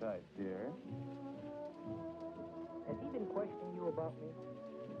learn to type, dear? Has he been questioning you about me?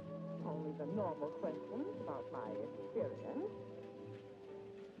 Only the normal questions about my experience.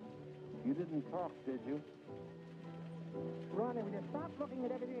 You didn't talk, did you? Ronnie, will you stop looking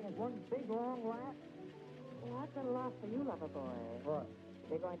at everything as one big, long laugh? Well, that's been lost for you, lover boy. What?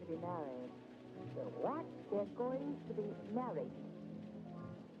 They're going to be married. What? They're going to be married.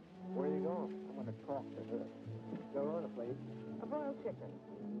 Where are you going? I'm going to talk to her. Go on, please. A broiled chicken.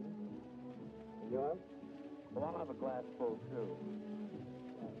 Yours? Well, I'll have a glass full, too.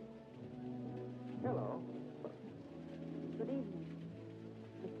 Hello. Good evening.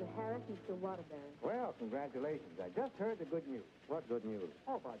 Mr. Harris, Mr. Waterbury. Well, congratulations. I just heard the good news. What good news?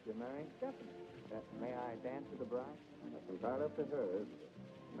 Oh, about you marrying Stephanie. May I dance with the bride? That's entirely up to her, isn't it?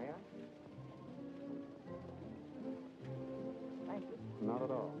 May I? Thank you. Not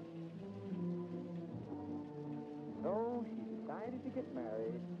at all. So, she decided to get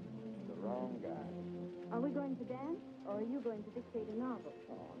married to the wrong guy. Are we going to dance, or are you going to dictate a novel?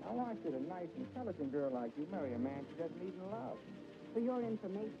 Oh, now why should a nice, intelligent girl like you marry a man she doesn't even love? For your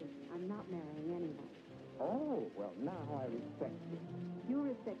information, I'm not marrying anyone. Oh, well, now I respect you. You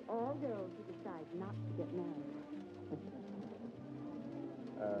respect all girls who decide not to get married.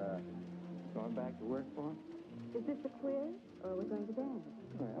 Going back to work for him? Is this a quiz, or are we going to dance?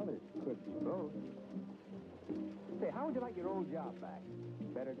 Well, it could be both. Say, how would you like your old job back?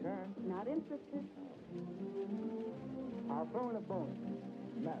 Better terms? Not interested. I'll throw in a bonus.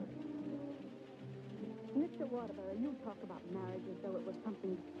 Marriage. Mr. Waterbury, you talk about marriage as though it was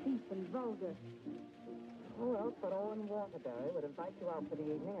something cheap and vulgar. Who else but Owen Waterbury would invite you out for the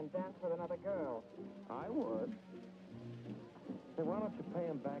evening and dance with another girl? I would. Say, why don't you pay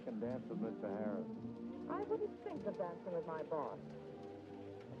him back and dance with Mr. Harris? I wouldn't think of dancing with my boss.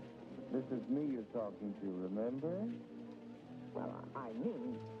 This is me you're talking to, remember? Well, I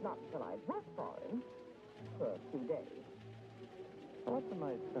mean, not until I've worked for him. For a few days. Oh, that's a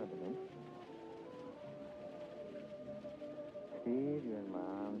nice sentiment. Steve, you're in my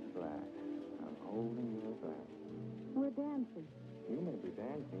arms flat. I'm holding you fast. We're dancing. You may be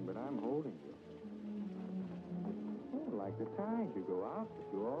dancing, but I'm holding you. Oh, like the tide, you go out, but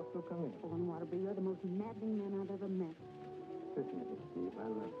you also come in. Owen Waterbury, you're the most maddening man I've ever met. Listen to me, Steve, I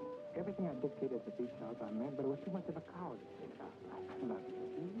love you. Everything I dictated at the beach house, I meant, but it was too much of a coward to say it out. I love you.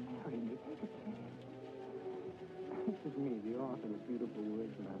 Marry me. Take a chance. This is me, the author of beautiful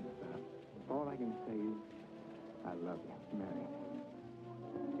words and I'm stopped. All I can say is, I love you. Marry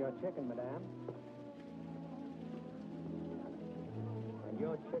me. Your chicken, madame. And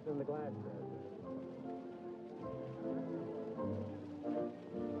your chicken in the glass there.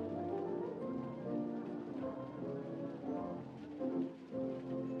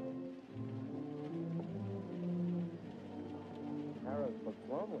 Harris looks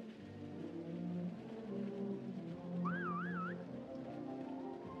lovely.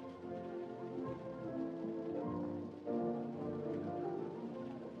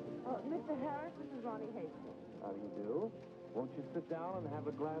 Mr. Harris, this is Ronnie Hastings. How do you do? Won't you sit down and have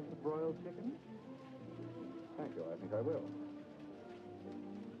a glass of broiled chicken? Thank you. I think I will.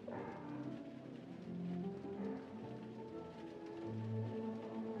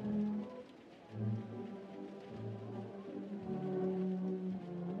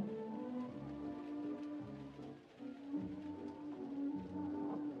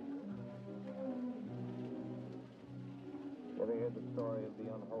 Ever hear the story of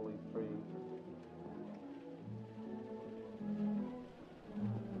the unholy three?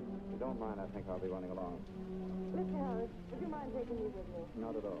 If you don't mind, I think I'll be running along. Mr. Harris, would you mind taking me with you?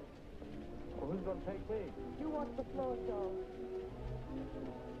 Not at all. Well, who's going to take me? You watch the floor show.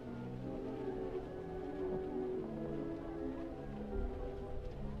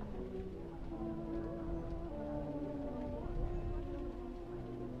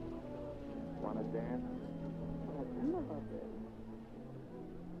 Want to dance? I love it.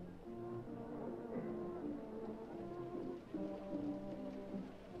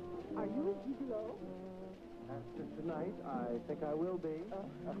 Are you a gigolo? After tonight, I think I will be.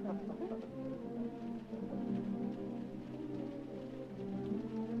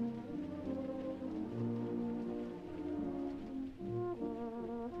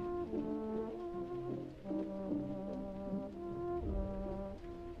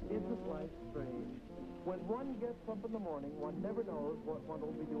 Isn't life strange? When one gets up in the morning, one never knows what one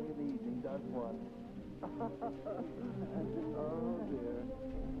will be doing in the evening, does one? Oh, dear.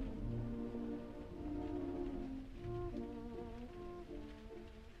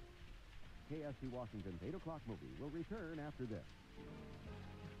 KFC Washington's 8 o'clock movie will return after this.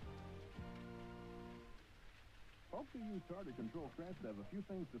 Folks who use Charter Control Crest have a few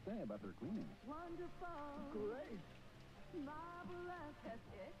things to say about their cleaning. Wonderful. Great. Marvelous. That's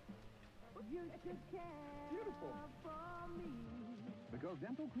it. You should care Beautiful. for me. Because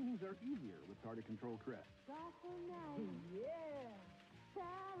dental cleanings are easier with Tartar Control Crest. Yeah.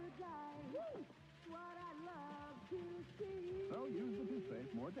 Paradise. Woo! What I love to see. So use the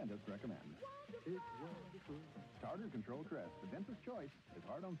toothpaste more dentists recommend. It's wonderful. Tartar Control Crest, the dentist's choice. It's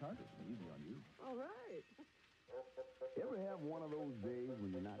hard on tartar and easy on you. All right. Ever have one of those days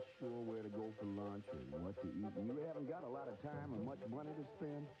when you're not sure where to go for lunch or what to eat, and you haven't got a lot of time or much money to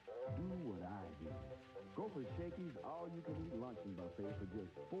spend? Do what I did. Go for Shakey's all-you-can-eat luncheon buffet for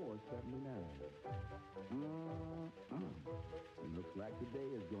just $4.79. It looks like today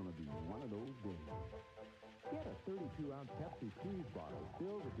is going to be one of those days. Get a 32-ounce Pepsi squeeze bottle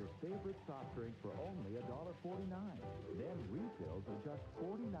filled with your favorite soft drink for only $1.49. Then refills are just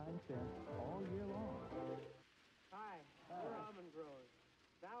 49 cents all year long. Hi, we're almond growers.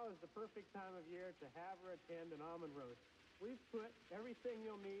 Now is the perfect time of year to have or attend an almond roast. We've put everything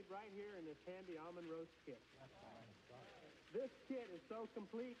you'll need right here in this handy almond roast kit. This kit is so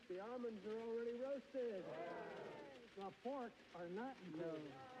complete, the almonds are already roasted. The forks are not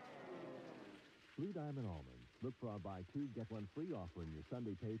included. Blue Diamond Almonds. Look for our buy two, get one free offer in your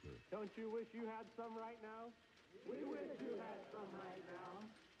Sunday paper. Don't you wish you had some right now? We wish you had some right now.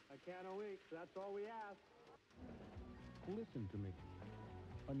 A can of weeks, that's all we ask. Listen to me.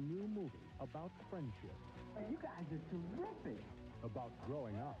 A new movie about friendship. You guys are terrific. About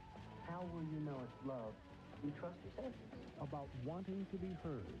growing up. How will you know it's love? You trust your senses. About wanting to be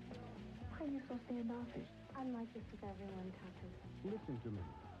heard. Why are you so standoffish? I'm like this with everyone, touches. Listen to me.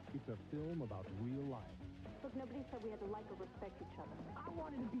 It's a film about real life. Look, nobody said we had to like or respect each other. I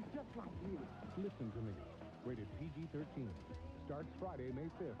wanted to be just like you. Listen to me. Rated PG-13. Starts Friday, May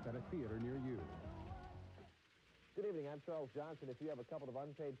 5th at a theater near you. Good evening, I'm Charles Johnson. If you have a couple of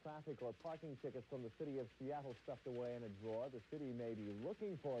unpaid traffic or parking tickets from the city of Seattle stuffed away in a drawer, the city may be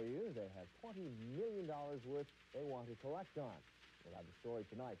looking for you. They have $20 million worth they want to collect on. We'll have the story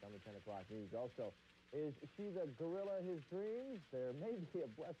tonight on the 10 o'clock news. Also, is she the gorilla his dreams? There may be a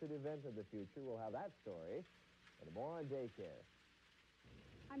blessed event in the future. We'll have that story and more on daycare.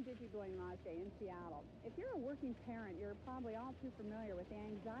 I'm Dickie Boymache in Seattle. If you're a working parent, you're probably all too familiar with the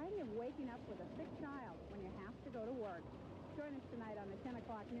anxiety of waking up with a sick child when you have to go to work. Join us tonight on the 10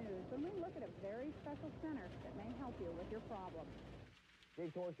 o'clock news when we look at a very special center that may help you with your problem.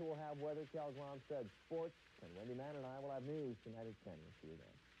 Dave Torsia will have weather, Cal Glom said sports, and Wendy Mann and I will have news tonight at 10. We'll see you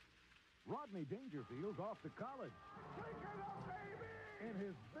then. Rodney Dangerfield's off to college. Take it up, baby! In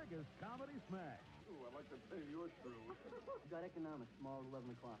his biggest comedy smash. Ooh, I'd like to pay your screw. Got economics tomorrow at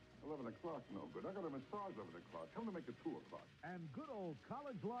 11 o'clock. 11 o'clock, no good. I got a massage 11 o'clock. Come to make it 2 o'clock. And good old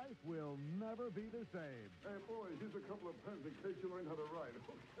college life will never be the same. Hey, boy, here's a couple of pens in case you learn how to write,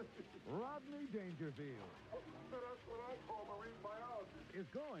 okay? Rodney Dangerfield That's what I call marine biology. is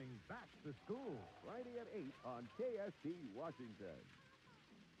going back to school. Friday at 8 on KST Washington.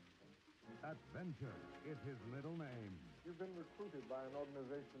 Adventure is his middle name. You've been recruited by an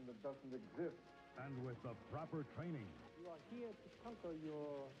organization that doesn't exist. And with the proper training, You are here to conquer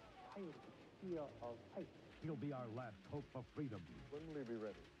your highest fear of heights. he'll be our last hope for freedom. When will he be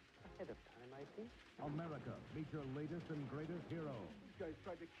ready? Ahead of time, I think. America, meet your latest and greatest hero, These guys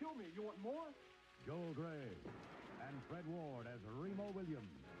tried to kill me. You want more? Joel Gray, and Fred Ward as Remo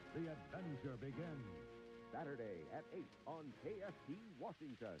Williams. The adventure begins. Saturday at 8 on KST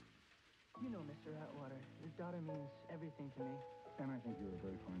Washington. You know, Mr. Atwater, your daughter means everything to me. And I think you're a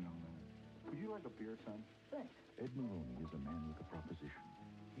very fine young man. Would you like a beer, son? Thanks. Ed Maloney is a man with a proposition.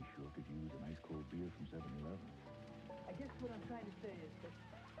 He sure could use an ice-cold beer from 7-Eleven. I guess what I'm trying to say is that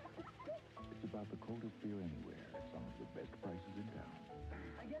It's about the coldest beer anywhere at some of the best prices in town.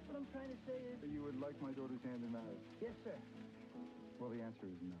 I guess what I'm trying to say is... You would like my daughter's hand in marriage? Yes, sir. Well, the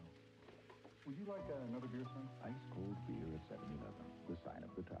answer is no. Would you like another beer, son? Ice-cold beer at 7-Eleven, the sign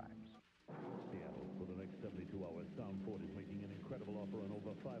of the times. Seattle, for the next 72 hours, Sound Ford is making an incredible offer on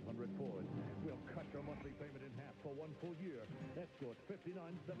over 500 Fords. We'll cut your monthly payment in half for 1 full year. Escort,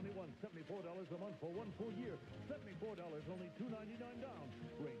 $59.71, $74 a month for 1 full year. $74, only $299 down.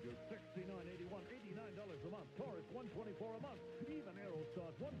 Ranger, $69.81, $89 a month. Taurus, $124 a month. Even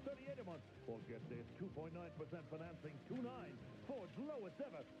Aerostars, $138 a month. Or get this, 2.9% financing, $2.9. Ford's lowest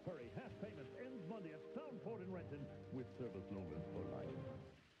ever. Hurry, half payments ends Monday at Sound Ford in Renton with service loan for life.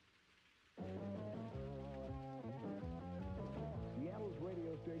 Seattle's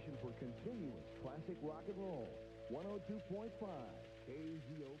radio station for continuous classic rock and roll. 102.5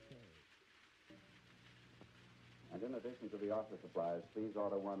 KZOK. And in addition to the office supplies, please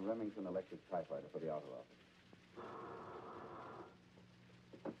order 1 Remington electric typewriter for the outer office.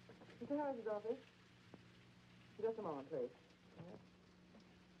 Mr. Harris's office. Just a moment, please.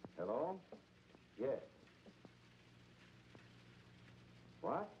 Hello? Yes.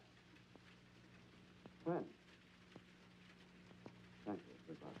 What? When? Thank you.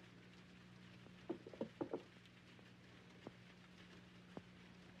 Goodbye.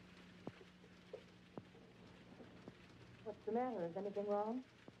 What's the matter? Is anything wrong?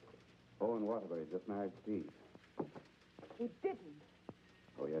 Owen Waterbury just married Steve. He didn't.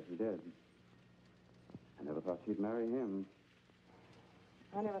 Oh, yes, he did. I never thought she'd marry him.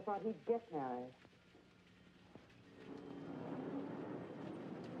 I never thought he'd get married.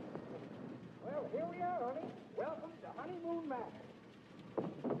 Well, here we are, honey. Welcome to Honeymoon Manor.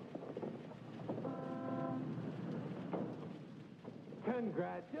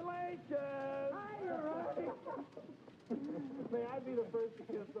 Congratulations! Hi, you're right. May I be the first to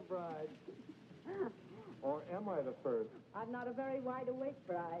kiss the bride? Or am I the first? I'm not a very wide-awake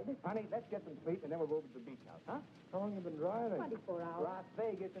bride. Honey, let's get some sleep, and then we'll go over to the beach house, huh? How long you been driving? 24 hours. Las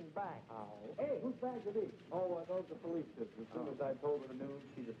Vegas and back. Oh. Hey, whose bags are these? Oh, those are Felicia's. As soon as I told her the news,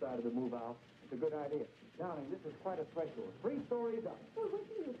 she decided to move out. It's a good idea. Darling, this is quite a threshold. 3 stories up. Well, we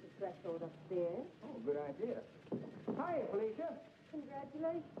can use the threshold upstairs. Oh, good idea. Hi, Felicia.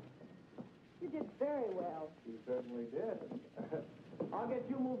 Congratulations. You did very well. She certainly did. I'll get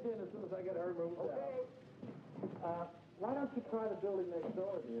you moved in as soon as I get her moved out. Okay. Why don't you try the building next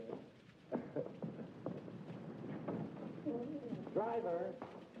door, dear? Driver,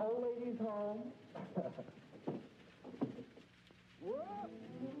 old lady's home.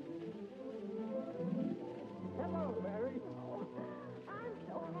 Hello, Mary. I'm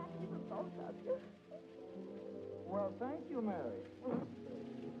so happy for both of you. Well, thank you, Mary.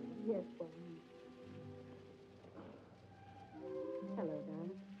 Yes, darling. Hello,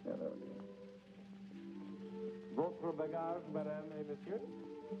 darling. Hello, dear. Votre bagage, madame et monsieur?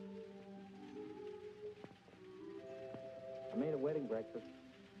 I made a wedding breakfast.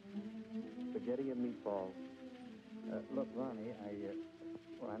 Spaghetti and meatballs. Look, Ronnie,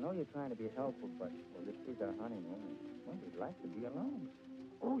 I know you're trying to be helpful, but this is our honeymoon, and we'd like to be alone.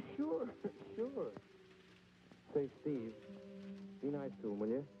 Oh, sure, sure. Say, Steve, be nice to him, will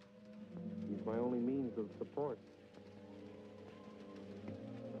you? He's my only means of support.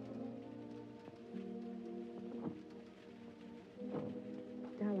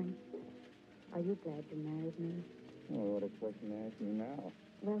 Darling, are you glad you married me? Well, what a question to ask me now.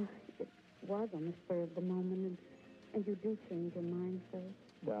 Well, it was on the spur of the moment, and you do change your mind so.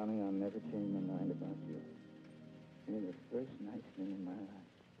 Darling, I'll never change my mind about you. You're the first nice thing in my life.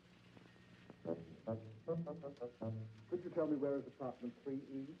 Could you tell me where is apartment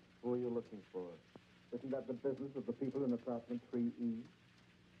 3E? Who are you looking for? Isn't that the business of the people in apartment 3E?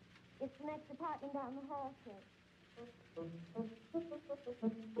 It's the next apartment down the hall, sir.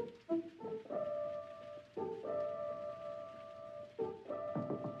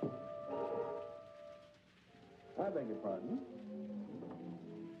 I beg your pardon?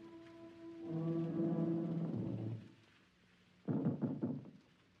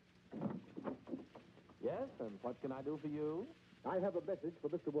 Yes, and what can I do for you? I have a message for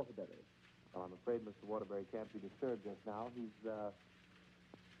Mr. Waterbury. Well, I'm afraid Mr. Waterbury can't be disturbed just now. He's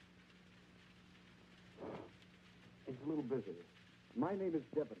a little busy. My name is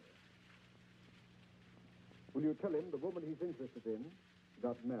Devon. Will you tell him the woman he's interested in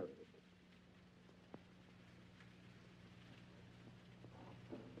got married?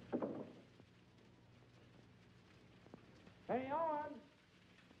 Hey, Owen!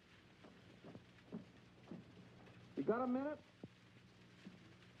 You got a minute?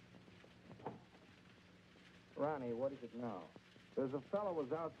 Ronnie, what is it now? There's a fellow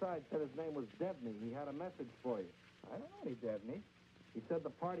was outside, said his name was Debney. He had a message for you. I don't know any Dabney. He said the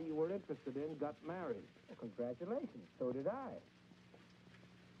party you were interested in got married. Well, congratulations. So did I.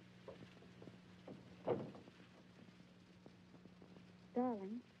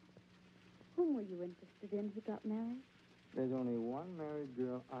 Darling, whom were you interested in who got married? There's only one married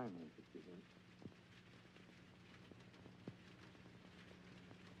girl I'm interested in.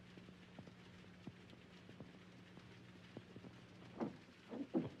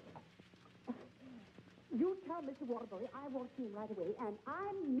 You tell Mr. Waterbury I won't see him right away, and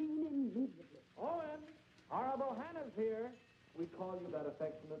I mean immediately. Owen, Honorable Hannah's here. We call you that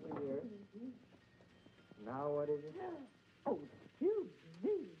affectionately here. Now what is it? Oh, excuse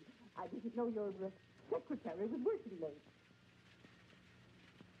me. I didn't know your secretary was working late.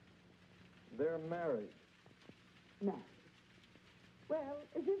 They're married. Married. Well,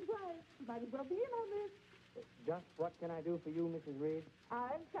 as his wife, might as well be in on this. Just what can I do for you, Mrs. Reed?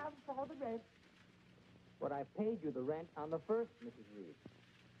 I'll come for the rent. But I paid you the rent on the first, Mrs. Reed.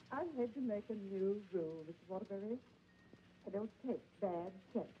 I've had to make a new rule, Mr. Waterbury. I don't take bad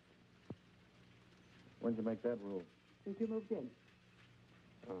checks. When'd you make that rule? Since you moved in.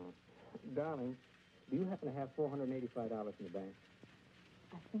 Darling, do you happen to have $485 in the bank?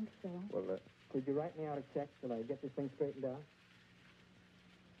 I think so. Well, could you write me out a check till I get this thing straightened out?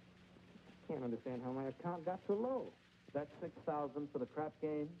 I can't understand how my account got so low. That $6,000 for the crap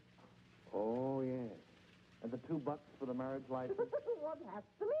game? Oh, yes. And the $2 for the marriage license? One has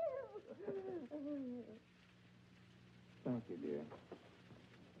to live. Thank you, dear.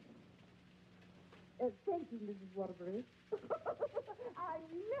 Thank you, Mrs. Waterbury. I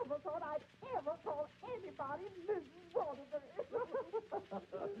never thought I'd ever call anybody Mrs. Waterbury.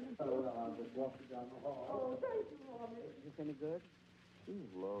 Well, I'll just walk you down the hall. Oh, thank you, Ronnie. Is this any good? She's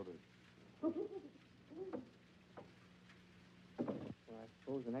loaded. Well, I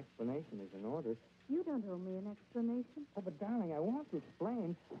suppose an explanation is in order. You don't owe me an explanation. Oh, but darling, I want to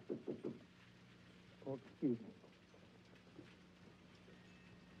explain. Oh, excuse me.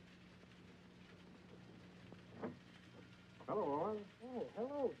 Hello, Owen. Oh,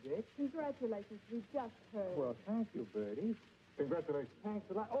 hello, Dick. Congratulations, we just heard. Well, thank you, Bertie. Congratulations. Thanks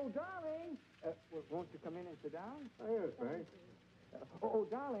a lot. Oh, darling! Won't you come in and sit down? Yes, thanks.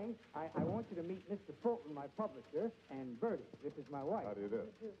 Darling, I want you to meet Mr. Fulton, my publisher, and Bertie. This is my wife. How do you do?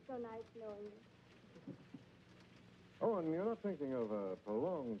 It's so nice knowing you. Oh, and you're not thinking of a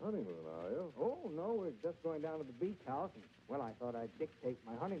prolonged honeymoon, are you? Oh, no, we're just going down to the beach house, and, well, I thought I'd dictate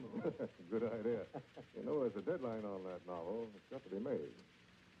my honeymoon. Good idea. You know, there's a deadline on that novel. It's got to be made.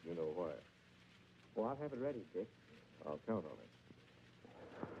 You know why. Well, I'll have it ready, Dick. I'll count on it.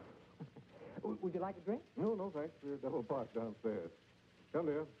 Would you like a drink? No, thanks. We're double parked downstairs. Come,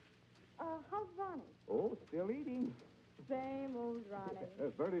 dear. How's Ronnie? Oh, still eating. Same old Ronnie.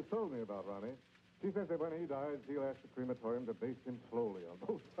 Yes, Bertie told me about Ronnie. She says that when he dies, he'll ask the crematorium to baste him slowly on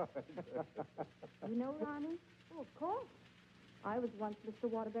both sides. You know Ronnie? Oh, of course. I was once Mr.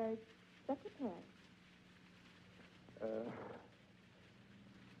 Waterbury's secretary.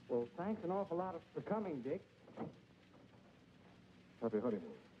 Well, thanks an awful lot for coming, Dick. Happy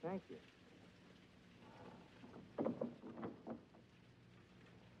honeymoon. Thank you.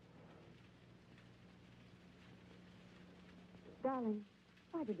 Darling,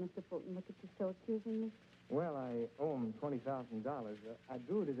 why did Mr. Fulton look at you so accusingly? Well, I owe him $20,000. I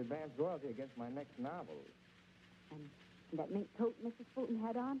drew it as advance royalty against my next novel. And that mink coat Mrs. Fulton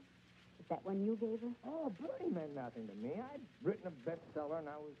had on? Is that one you gave her? Oh, Bertie meant nothing to me. I'd written a bestseller, and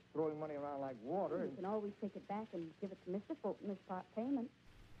I was throwing money around like water. You can always take it back and give it to Mr. Fulton as part payment.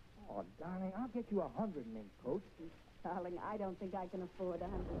 Oh, darling, I'll get you 100 mink coats. Darling, I don't think I can afford 100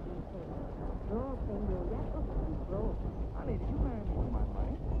 mink coats. No, senor, that was broke. Honey, did you marry me for my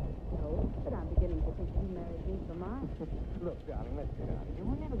money? No, but I'm beginning to think you married me for mine. Look, darling, let's get out of here.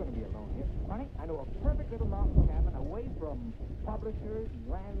 We're never going to be alone here. Honey, I know a perfect little mountain cabin away from publishers and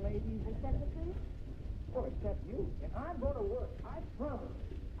landladies. Except the truth? Well, except you. And I'm going to work. I promise.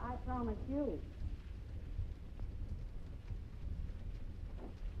 I promise you.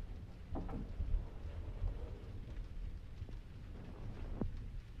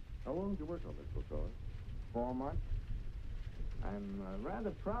 How long did you work on this book, Owen? 4 months. I'm rather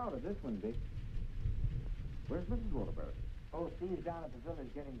proud of this one, Dick. Where's Mrs. Waterbury? Oh, she's down at the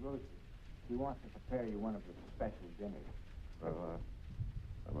village getting groceries. She wants to prepare you one of the special dinners. Well,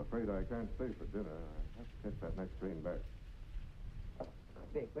 I'm afraid I can't stay for dinner. I have to catch that next train back.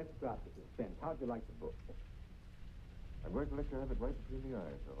 Dick, let's drop the suspense. How'd you like the book? I'm going to let you have it right between the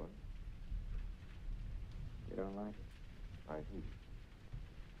eyes, Owen. You don't like it? I hate it.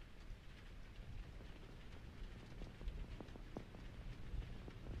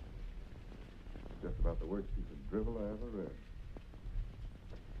 Just about the worst piece of drivel I ever read.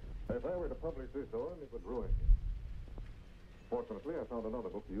 If I were to publish this, Owen, it would ruin me. Fortunately, I found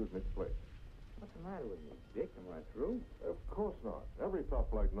another book to use in its place. What's the matter with you, Dick? Am I through? Of course not. Every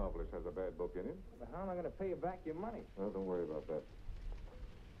top-flight novelist has a bad book in him. But how am I going to pay you back your money? Well, don't worry about that.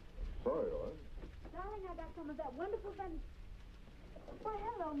 Sorry, Owen. Darling, I got some of that wonderful venison. Why,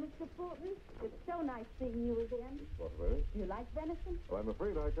 hello, Mr. Fulton. It's so nice seeing you again. Waterbury? Do you like venison? Well, I'm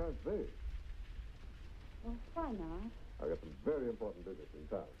afraid I can't stay. Well, why not? I got some very important business in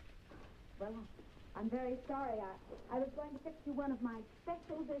town. Well, I'm very sorry. I was going to fix you one of my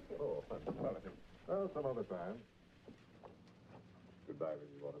special dishes. Oh, I'm sorry. Well, some other time. Goodbye,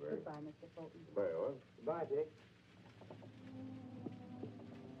 Mrs. Waterbury. Goodbye, Mr. Fulton. Goodbye, Owen. Goodbye, Dick.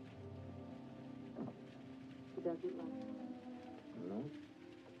 He doesn't like me. No?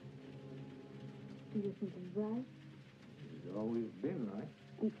 Do you think he's right? He's always been right.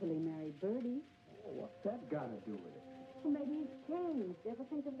 Until he married Bertie. Oh, what's that got to do with it? Well, maybe he's changed. Ever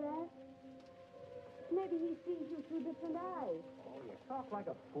think of that? Maybe he sees you through different eyes. Oh, you talk like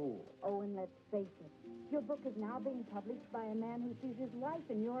a fool. Owen, let's face it. Your book is now being published by a man who sees his wife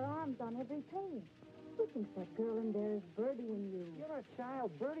in your arms on every page. He thinks that girl in there is Birdie in you. You're a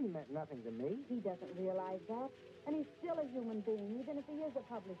child. Birdie meant nothing to me. He doesn't realize that. And he's still a human being, even if he is a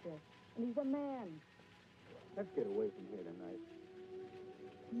publisher. And he's a man. Let's get away from here tonight.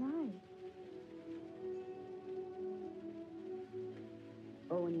 Tonight?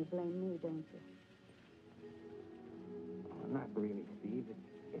 Owen, you blame me, don't you? Oh, not really, Steve.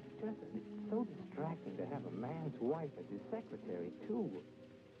 It's just that it's so distracting to have a man's wife as his secretary, too.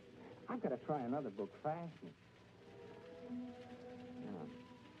 I've got to try another book fast.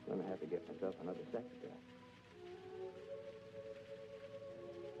 I'm going to have to get myself another secretary.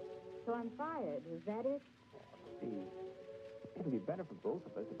 So I'm fired, is that it? Steve, it'll be better for both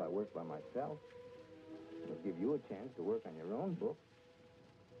of us if I work by myself. It'll give you a chance to work on your own book.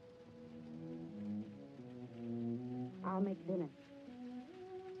 I'll make dinner.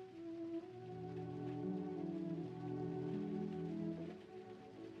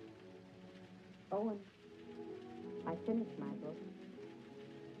 Owen, I finished my book.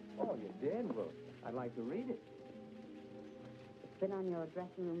 Oh, you did? Well, I'd like to read it. It's been on your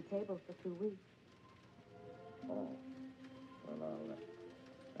dressing room table for 2 weeks. Oh.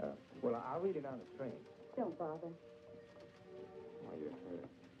 Well, I'll read it on the train. Don't bother. Oh, you're hurt.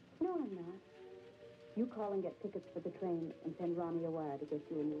 No, I'm not. You call and get tickets for the train and send Ronnie a wire to get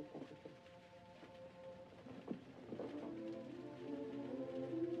you a new secretary.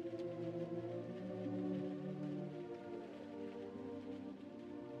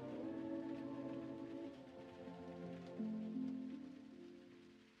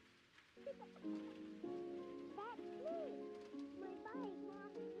 That's me. My bike,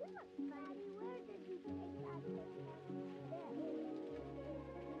 Mom. Look, Daddy, where did you take that picture? There it is.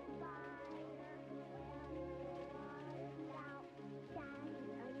 Fire, out. Daddy, I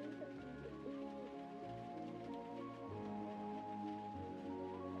need to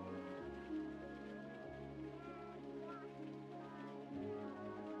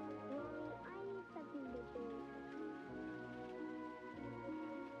Mommy, I need something to do.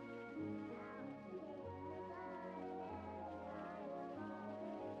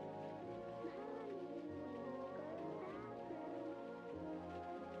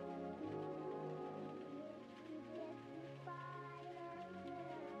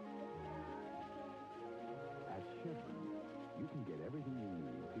 At Chevron, you can get everything you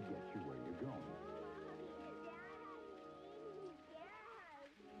need to get you where you're going.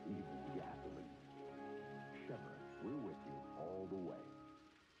 Even gasoline. Chevron, we're with you all the way.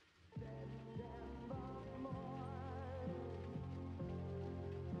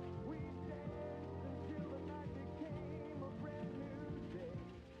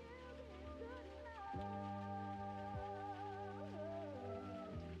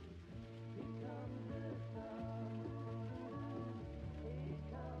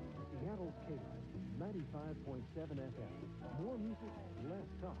 Seattle's K-Line, 95.7 FM. More music, less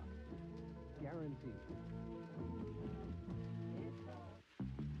talk. Guaranteed.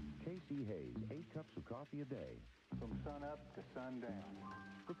 Casey Hayes, 8 cups of coffee a day. From sun up to sundown.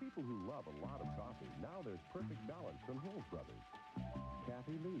 For people who love a lot of coffee, now there's Perfect Balance from Hills Brothers.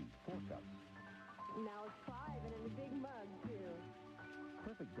 Kathy Lee, 4 cups. Now it's 5 and in a big mug, too.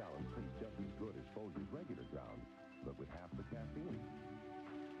 Perfect Balance tastes just as good as Folgers regular ground, but with half the caffeine.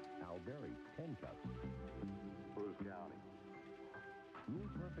 Al Berry, 10 cups. Bruce County. New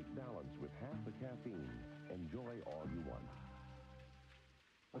Perfect Balance with half the caffeine. Enjoy all you want.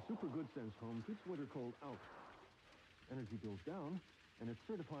 A Super Good Sense home keeps winter cold out. Energy bills down, and it's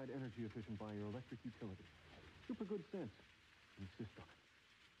certified energy efficient by your electric utility. Super Good Sense. Insist on it.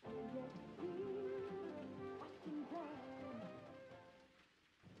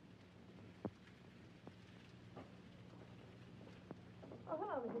 Oh,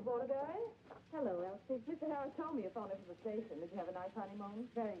 hello, Mrs. Waterbury. Hello, Elsie. Mr. Harris told me you phoned in from the station. Did you have a nice honeymoon?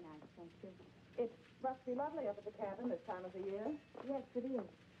 Very nice, thank you. It must be lovely up at the cabin this time of the year. Yes, it is.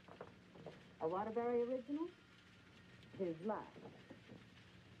 A Waterbury original? His last.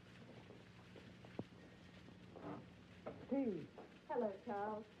 Steve, Hello,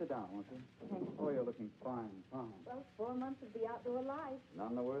 Charles. sit down, won't you? Thank you. Oh, you're looking fine. Well, 4 months of the outdoor life.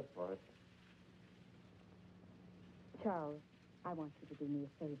 None the worse for it. Charles, I want you to do me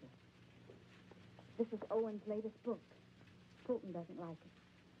a favor. This is Owen's latest book. Fulton doesn't like it.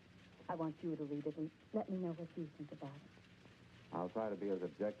 I want you to read it and let me know what you think about it. I'll try to be as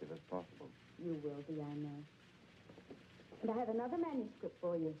objective as possible. You will be, I know. And I have another manuscript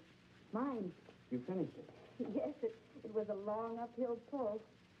for you. Mine. You finished it. Yes, it was a long uphill pull.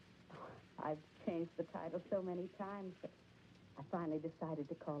 I've changed the title so many times that I finally decided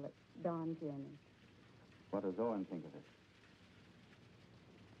to call it Dawn Journey. What does Owen think of it?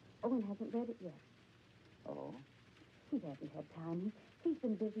 Owen hasn't read it yet. Oh? He hasn't had time. He's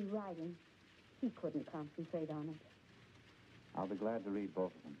been busy writing. He couldn't concentrate on it. I'll be glad to read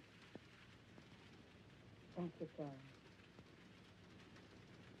both of them. Thank you, Charles.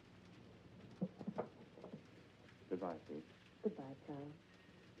 Goodbye, Steve. Goodbye, Charles.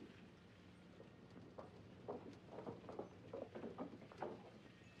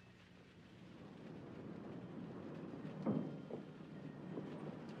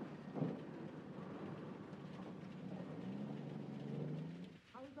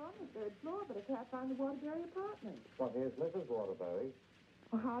 I was on the third floor, but I can't find the Waterbury apartment. Well, here's Mrs. Waterbury.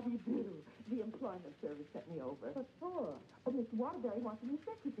 Well, how do you do? The employment service sent me over. What for? Oh, Mr. Waterbury wants a new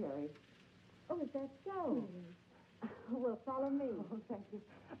secretary. Oh, is that so? Well, follow me. Oh, thank you.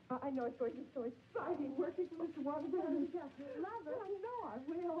 I know it's going to be so exciting working for Mr. Waterbury. Just love it. I know I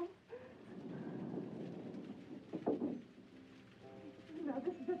will. Now,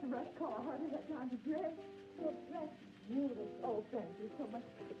 this is just a rush call. I hardly had time to dress. Your dress is beautiful. Oh, thank you so much.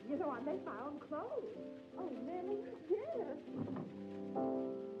 You know, I make my own clothes. Oh, really? Yes.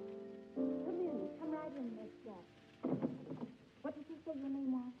 Come in. Come right in, Miss Jack. What did you say your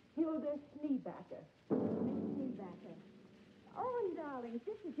name was? Hilda Schneebacker. Miss Schneebacker. Owen, darling,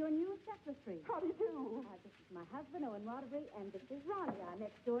 this is your new secretary. How do you do? This is my husband, Owen Waterbury, and this is Ronnie, our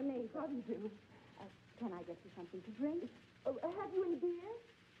next-door neighbor. How do you do? Can I get you something to drink? Oh, have you any beer?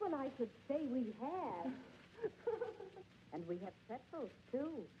 Well, I should say we have. And we have pretzels,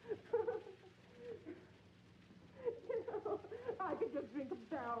 too. You know, I could just drink a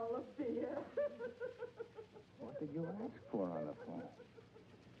barrel of beer. What did you ask for on the phone?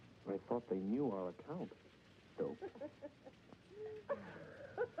 I thought they knew our account. Dope.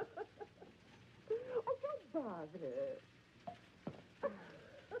 Oh, don't bother.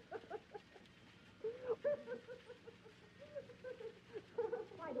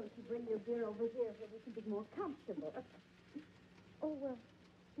 Why don't you bring your beer over here where we can be more comfortable? Oh, well,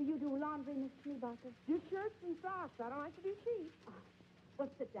 do you do laundry, Miss Schneebacher? Just shirts and socks. I don't like to do sheets. Well,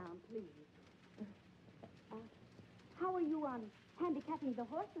 sit down, please. How are you on handicapping the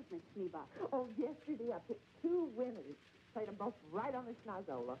horses, Miss Schneebacher? Oh, yesterday I picked 2 winners. Played them both right on the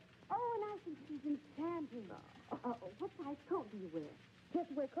schnozola. Oh, and I think she's enchanting. What size coat do you wear?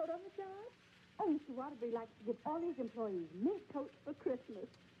 Just wear coat on the job? Oh, Mr. Waterbury likes to give all his employees mink coats for Christmas.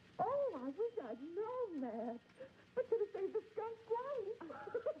 Oh, I wish I'd known that. I should have saved the skunk's life.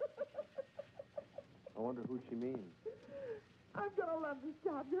 I wonder who she means. I'm going to love this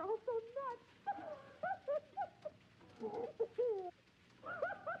job. You're all so nuts.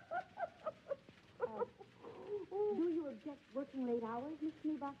 Do you object working late hours, Miss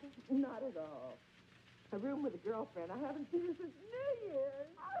Schneebacher? Not at all. A room with a girlfriend I haven't seen her since New Year's.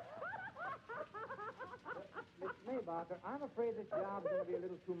 Miss Schneebacher, I'm afraid this job's going to be a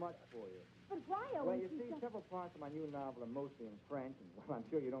little too much for you. But why, Owen? Well, you see, several parts of my new novel are mostly in French, and well, I'm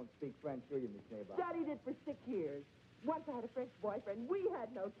sure you don't speak French, do you, Miss Schneebacher? Studied it for 6 years. Once I had a French boyfriend. We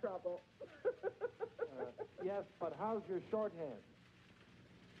had no trouble. Yes, but how's your shorthand?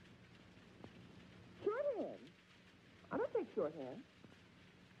 Shorthand? I don't take shorthand.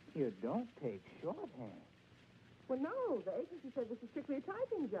 You don't take shorthand? Well, no. The agency said this is strictly a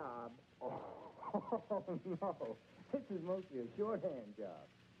typing job. Oh, no. This is mostly a shorthand job.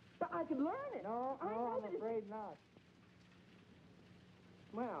 But I could learn it. No, I'm afraid not.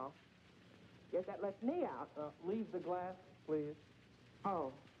 Well, guess that lets me out. Leave the glass, please.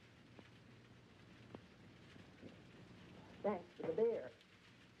 Oh. Thanks for the beer.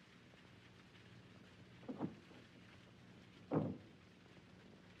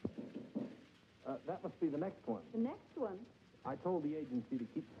 That must be the next one. The next one? I told the agency to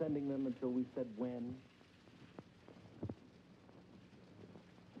keep sending them until we said when.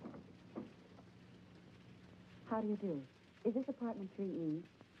 How do you do? Is this apartment 3E?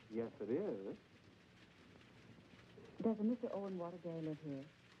 Yes, it is. Does a Mr. Owen Waterbury live here?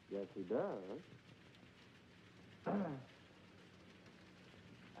 Yes, he does.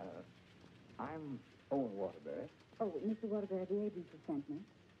 I'm Owen Waterbury. Oh, Mr. Waterbury, the agent has sent me.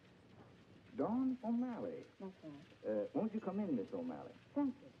 Dawn O'Malley. That's right. Won't you come in, Miss O'Malley?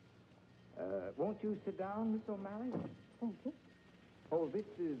 Thank you. Won't you sit down, Miss O'Malley? Thank you. Oh, this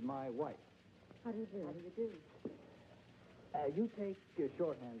is my wife. How do you do? How do you do? You take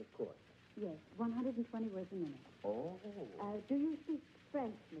shorthand, of course. Yes, 120 words a minute. Oh. Do you speak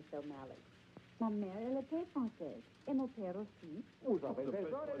French, Miss O'Malley? Mon mère, elle était française. Et mon père aussi. Vous avez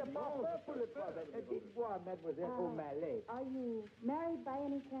raison, elle n'est pas peur pour le problème. Dites-moi, Mademoiselle O'Malley. Are you married by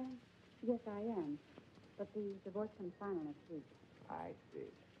any chance? Yes, I am. But the divorce comes final next week. I see.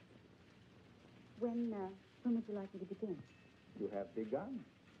 When would you like me to begin? You have begun.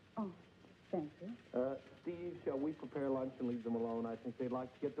 Oh, thank you. Steve, shall we prepare lunch and leave them alone? I think they'd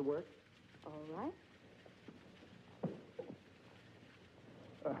like to get to work. All right.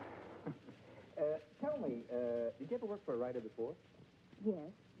 Tell me, did you ever work for a writer before?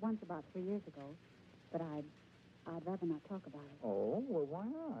 Yes, once about 3 years ago. But I'd rather not talk about it. Oh, well, why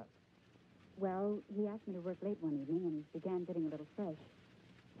not? Well, he asked me to work late one evening and began getting a little fresh.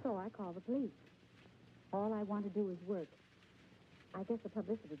 So I called the police. All I want to do is work. I guess the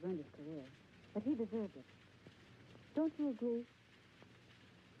publicity ruined his career. But he deserved it. Don't you agree?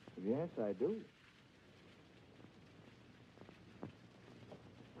 Yes, I do.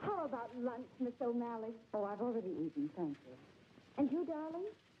 How about lunch, Miss O'Malley? Oh, I've already eaten, thank you. And you, darling?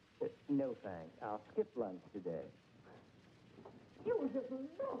 No, thanks. I'll skip lunch today. You will just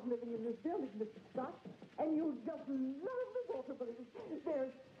love living in this building, Mr. Scott. And you'll just love the water balloons.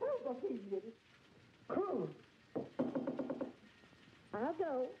 They're so bohemian. Cool. I'll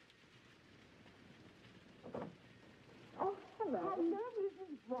go. Oh, hello. Hello,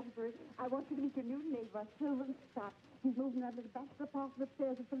 Mrs. Waterbury. I want you to meet your new neighbor, Sylvan Scott. He's moving out of the bachelor apartment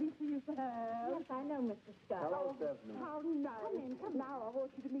upstairs that Felicia used to have. Yes, I know, Mr. Scott. Hello, Stephanie. How nice. Come in, come now. I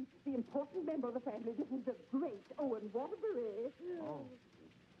want you to meet the important member of the family. This is the great Owen Waterbury. Oh.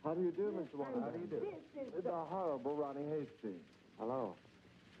 How do you do, Mr. Waterbury? How do you do? This is the horrible Ronnie Hastings. Hello.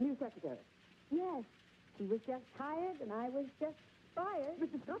 new secretary. Yes, she was just hired and I was just fired.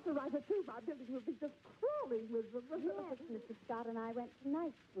 Mr. Scott's a writer, too. My building will be just crawling with them. Yes, Mr. Scott and I went to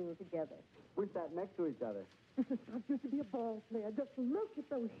night school together. We sat next to each other. Mr. Scott used to be a ball player. Just look at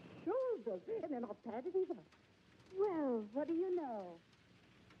those shoulders. And they're not padded either. Well, what do you know?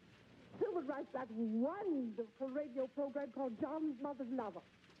 Sylvan writes that wonderful radio program called John's Mother's Lover.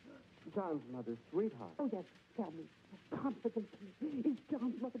 John's mother's sweetheart. Oh, yes. Tell me, confidently, is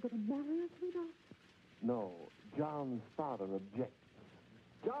John's mother going to marry her, sweetheart? No, John's father objects.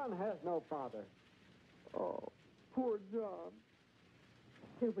 John has no father. Oh, poor John.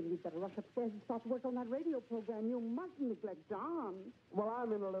 Sylvan, you'd better rush upstairs and start to work on that radio program. You mustn't neglect John. Well,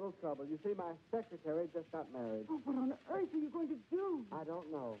 I'm in a little trouble. You see, my secretary just got married. Oh, what on earth are you going to do? I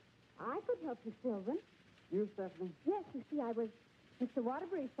don't know. I could help you, Sylvan. You, Stephanie? Yes, you see, I was Mr.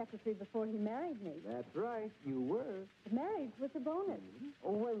 Waterbury's secretary before he married me. That's right. You were. The marriage was a bonus.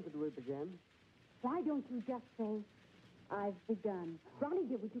 Oh, when could we begin? Why don't you just say, I've begun? Ronnie,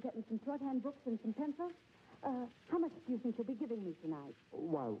 dear, would you get me some shorthand books and some pencils? How much do you think you'll be giving me tonight?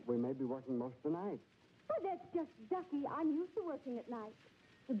 Well, we may be working most of the night. Oh, that's just ducky. I'm used to working at night.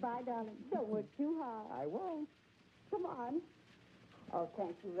 Goodbye, darling. Don't work too hard. I won't. Come on. Oh,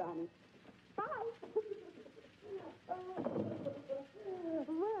 thank you, Ronnie. Bye.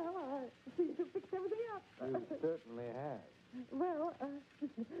 Well, I see you fixed everything up. You certainly have. Well,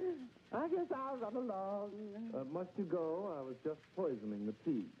 I guess I'll run along. Must you go? I was just poisoning the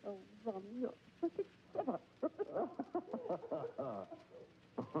tea. Oh, Ronnie, you're such a clever.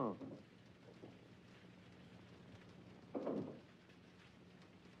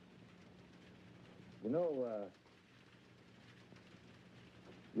 You know,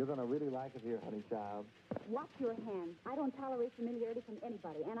 you're going to really like it here, honey child. Watch your hands. I don't tolerate familiarity from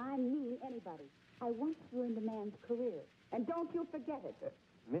anybody, and I mean anybody. I once ruined a man's career, and don't you forget it.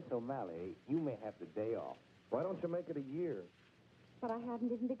 Miss O'Malley, you may have the day off. Why don't you make it a year? But I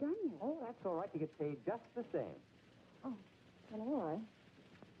haven't even begun yet. Oh, that's all right. You get paid just the same. Oh, well, all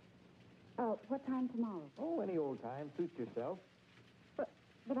right. What time tomorrow? Oh, any old time. Suit yourself.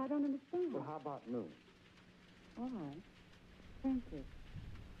 But I don't understand. Well, how about noon? All right. Thank you.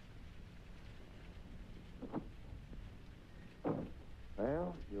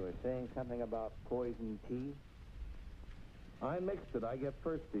 Well, you were saying something about poison tea? I mixed it. I get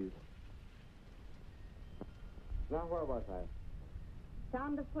firsties. Now, where was I?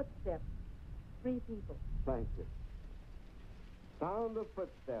 Sound of footsteps. 3 people. Thank you. Sound of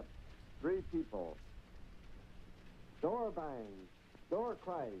footsteps. 3 people. Door bangs. Door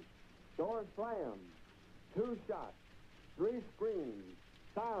cries. Door slams. 2 shots. 3 screams.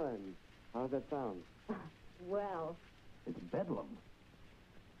 Sirens. How does that sound? Well. It's bedlam.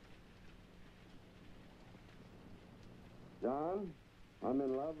 John, I'm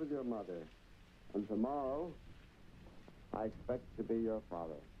in love with your mother. And tomorrow, I expect to be your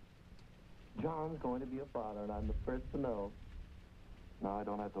father. John's going to be a father, and I'm the first to know. Now I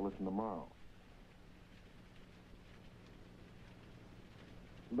don't have to listen tomorrow.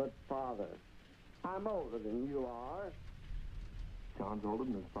 But, Father, I'm older than you are. John's older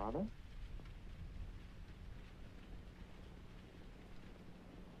than his father?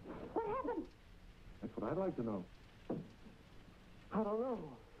 What happened? That's what I'd like to know. I don't know.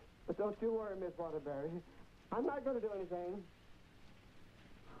 But don't you worry, Miss Waterbury. I'm not going to do anything.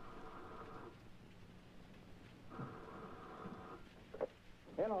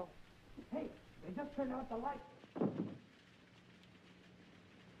 Hello. Hey, they just turned out the lights.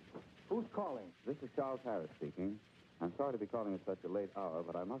 Who's calling? This is Charles Harris speaking. I'm sorry to be calling at such a late hour,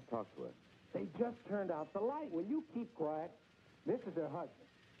 but I must talk to her. They just turned out the light. Will you keep quiet? This is her husband.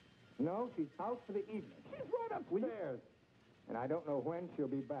 No, she's out for the evening. She's right upstairs. And I don't know when she'll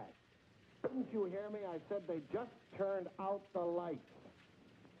be back. Didn't you hear me? I said they just turned out the lights.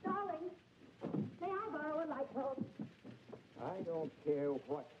 Darling, may I borrow a light bulb? I don't care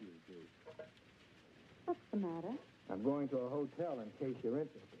what you do. What's the matter? I'm going to a hotel in case you're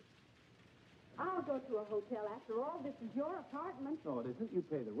interested. I'll go to a hotel. After all, this is your apartment. No, it isn't. You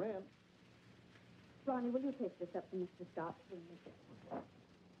pay the rent. Ronnie, will you take this up to Mr. Scott, please?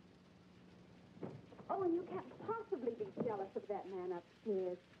 Oh, and you can't possibly be jealous of that man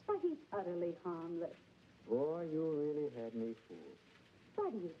upstairs. Why, he's utterly harmless. Boy, you really had me fooled. Why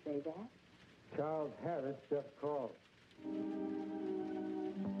do you say that? Charles Harris just called.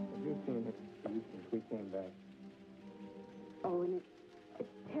 Have you seen him, Steve, since we came back? Oh, and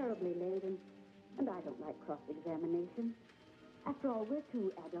it's terribly late, and I don't like cross-examination. After all, we're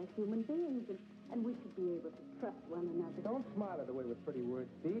two adult human beings, and we should be able to trust one another. Don't smile it away with pretty words,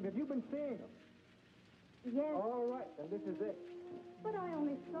 Steve. Have you been seeing him? Yes. All right, then this is it. But I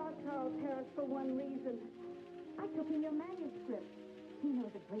only saw Charles Harris for one reason. I took in your manuscript. He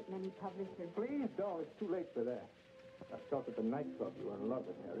knows a great many publishers. Please don't. It's too late for that. I felt at the nightclub you were in love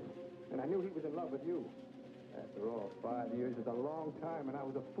with Harris, and I knew he was in love with you. After all, 5 years is a long time, and I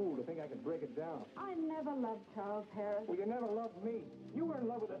was a fool to think I could break it down. I never loved Charles Harris. Well, you never loved me. You were in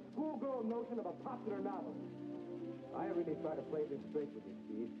love with a schoolgirl notion of a popular novel. I really tried to play this straight with you,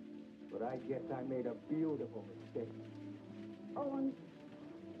 Steve, but I guess I made a beautiful mistake. Owen,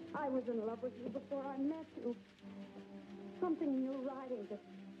 I was in love with you before I met you. Something in your writing, the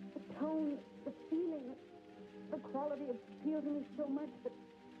tone, the feeling, the quality appealed to me so much that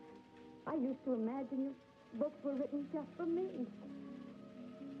I used to imagine your books were written just for me.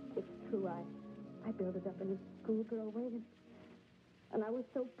 It's true, I built it up in a schoolgirl way, and I was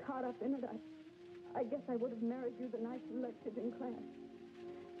so caught up in it, I guess I would have married you the night you lectured in class.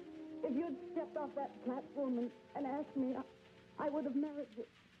 If you'd stepped off that platform and asked me, I would have married you.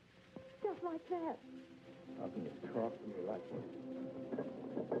 Just like that. How can you talk to me like this?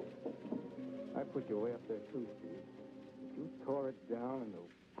 I put you way up there, too, Steve. But you tore it down in the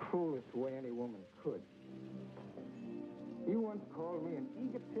cruelest way any woman could. You once called me an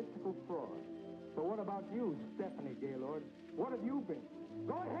egotistical fraud. But what about you, Stephanie Gaylord? What have you been?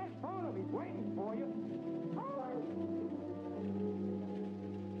 Go ahead, phone him. He's waiting for you.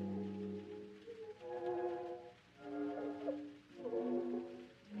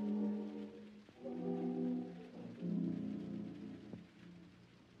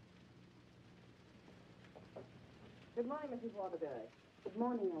 Good morning, Mrs. Waterbury. Good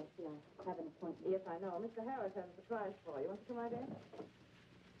morning, Elsie. I have an appointment. Yes, I know. Mr. Harris has a surprise for you. Want to come right in?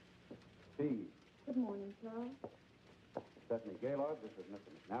 Steve, Good morning, Charles. Stephanie Gaylord, this is Mr.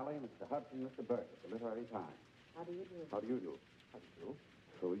 McNally, Mr. Hudson, Mr. Burke at the Literary Times. How do you do? How do you do? How do you do?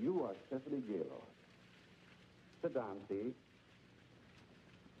 So you are Stephanie Gaylord. Sit down, Steve.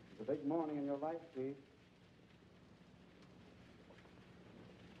 It's a big morning in your life, Steve.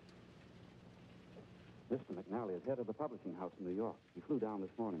 Mr. McNally is head of the publishing house in New York. He flew down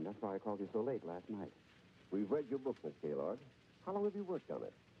this morning. That's why I called you so late last night. We've read your book, Miss Gaylord. How long have you worked on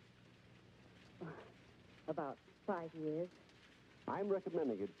it? About 5 years. I'm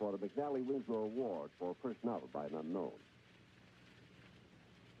recommending it for the McNally Winslow Award for first novel by an unknown.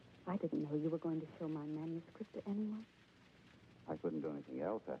 I didn't know you were going to show my manuscript to anyone. I couldn't do anything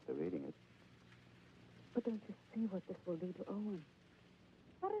else after reading it. But don't you see what this will do to Owen?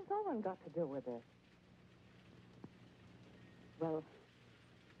 What has Owen got to do with this? Well,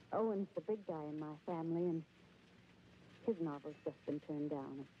 Owen's the big guy in my family, and his novel's just been turned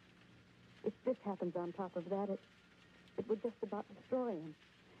down. If this happens on top of that, it would just about destroy him.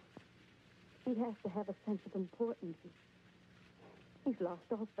 He has to have a sense of importance. He's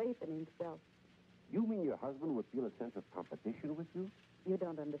lost all faith in himself. You mean your husband would feel a sense of competition with you? You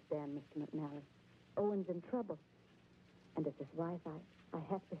don't understand, Mr. McNally. Owen's in trouble. And as his wife, I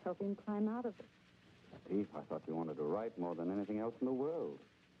have to help him climb out of it. Steve, I thought you wanted to write more than anything else in the world.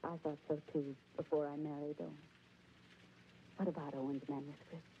 I thought so, too, before I married Owen. What about Owen's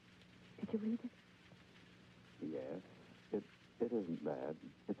manuscript? Did you read it? Yes, it isn't bad.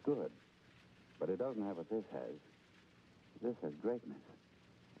 It's good. But it doesn't have what this has. This has greatness.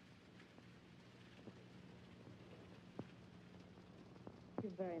 Thank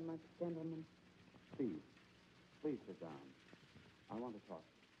you very much, gentlemen. Please sit down. I want to talk.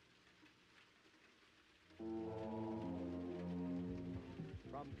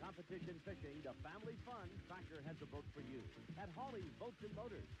 From competition fishing to family fun, Tracker has a boat for you. At Hawley's Boats and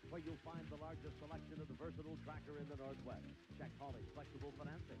Motors, where you'll find the largest selection of the versatile Tracker in the Northwest. Check Hawley's flexible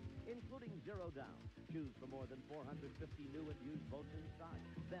financing, including zero down. Choose from more than 450 new and used boats in stock.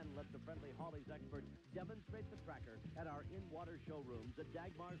 Then let the friendly Hawley's experts demonstrate the Tracker at our in-water showrooms at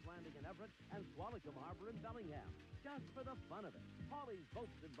Dagmar's Landing in Everett and Swalacom Harbor in Bellingham. Just for the fun of it. Hawley's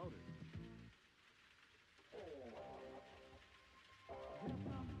Boats and Motors.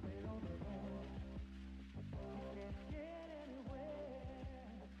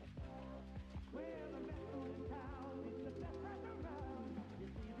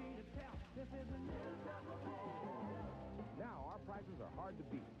 Now our prices are hard to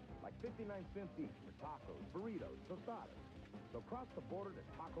beat, like 59 cents each for tacos, burritos, tostadas. So cross the border to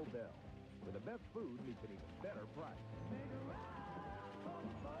Taco Bell, where the best food meets an even better price.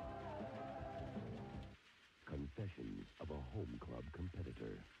 Confessions of a home club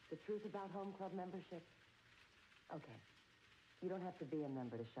competitor. The truth about home club membership? Okay. You don't have to be a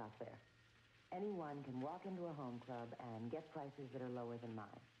member to shop there. Anyone can walk into a home club and get prices that are lower than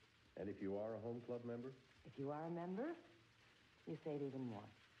mine. And if you are a home club member? If you are a member, you save even more.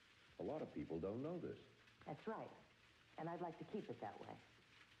 A lot of people don't know this. That's right. And I'd like to keep it that way.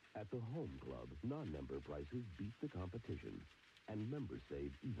 At the home club, non-member prices beat the competition, and members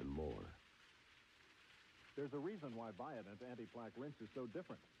save even more. There's a reason why Viadent anti-plaque rinse is so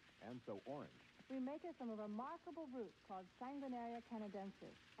different and so orange. We make it from a remarkable root called Sanguinaria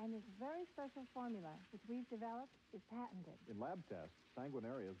canadensis, and this very special formula, which we've developed, is patented. In lab tests,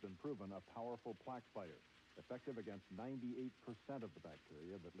 Sanguinaria has been proven a powerful plaque fighter, effective against 98% of the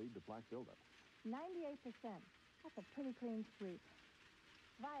bacteria that lead to plaque buildup. 98%. That's a pretty clean sweep.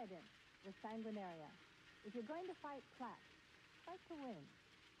 Viadent with Sanguinaria. If you're going to fight plaque, fight to win.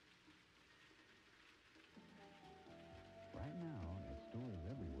 Right now, at stores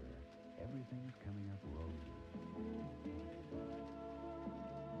everywhere, everything's coming up rosy.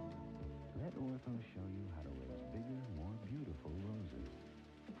 Let Ortho show you how to raise bigger, more beautiful roses.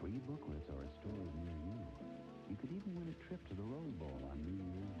 Free booklets are at stores near you. You could even win a trip to the Rose Bowl on New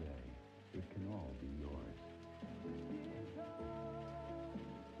Year's Day. It can all be yours.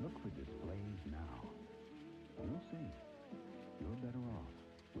 Look for displays now. You'll see. You're better off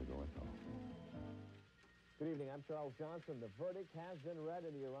with Ortho. Good evening, I'm Charles Johnson. The verdict has been read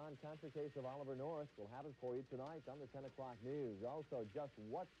in the Iran-Contra case of Oliver North. We'll have it for you tonight on the 10 o'clock news. Also, just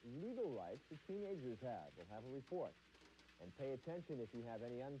what legal rights do teenagers have? We'll have a report. And pay attention if you have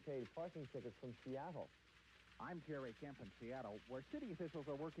any unpaid parking tickets from Seattle. I'm Jerry Kemp in Seattle, where city officials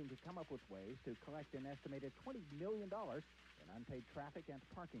are working to come up with ways to collect an estimated $20 million in unpaid traffic and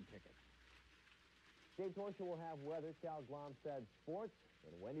parking tickets. Dave Torsia will have weather, Cal Glomstad sports,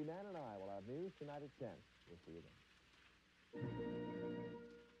 and Wendy Mann and I will have news tonight at 10. We'll see you then.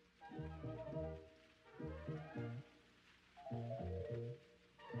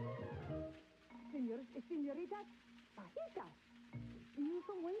 Señoritas, bajitas. You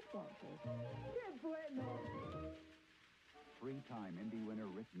from Wing Dancers. ¡Qué bueno! Three-time Indy winner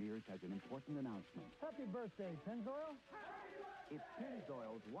Rick Mears has an important announcement. Happy birthday, Pennzoil. It's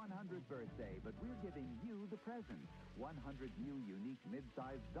Pennzoil's 100th birthday, but we're giving you the present. 100 new unique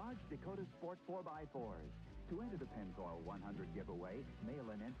mid-size Dodge Dakota Sport 4x4s. To enter the Pennzoil 100 giveaway,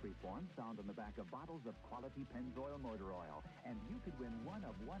 mail an entry form found on the back of bottles of quality Pennzoil motor oil, and you could win one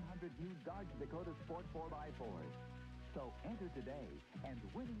of 100 new Dodge Dakota Sport 4x4s. So enter today, and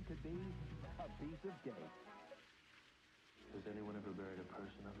winning could be a piece of cake. Has anyone ever buried a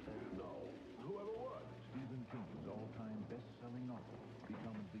person up there? No. Whoever would? Stephen King's all-time best-selling novel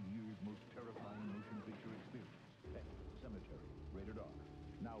becomes the year's most terrifying motion picture experience. Pet Cemetery, rated R.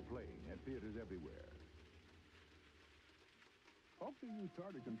 Now playing at theaters everywhere. Folks who use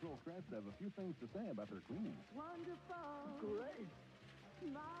Tartar Control Crest have a few things to say about their cleaning. Wonderful. Great.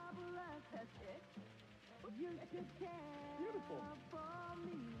 Marvelous. That's it. You should care. Beautiful. For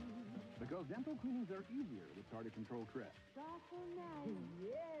me. Because dental cleanings are easier with Tartar Control Crest. Awful night.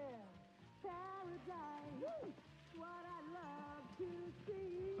 Yeah. Paradise. Woo. What I love to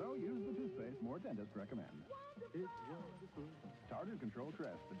see. So use the toothpaste more dentists recommend. Wonderful. It's wonderful. Tartar Control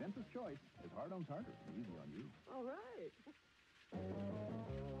Crest, the dentist's choice, is hard on tartar and easy on you. All right.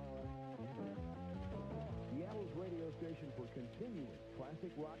 Seattle's radio station for continuous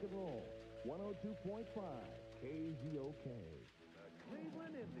classic rock and roll. 102.5 KZOK. The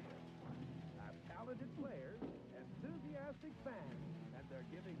Cleveland Indians have talented players, enthusiastic fans, and they're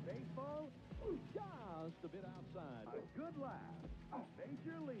giving baseball just a bit outside. A good laugh.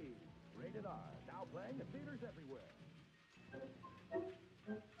 Major League. Rated R. Now playing at theaters everywhere.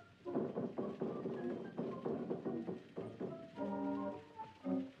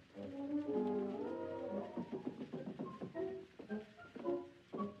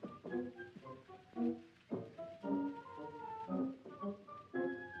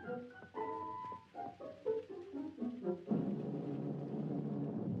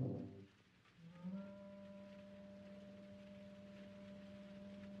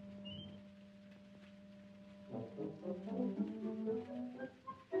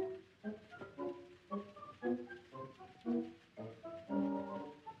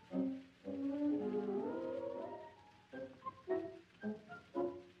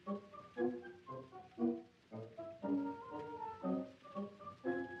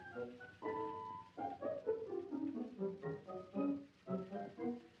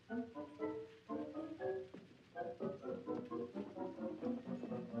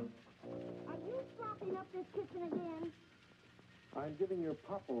 Are you slopping up this kitchen again? I'm giving your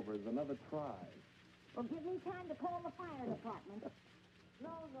popovers another try. Well, give me time to call the fire department. No,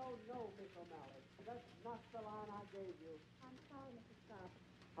 Miss O'Malley. That's not the line I gave you. I'm sorry, Mrs. Scott.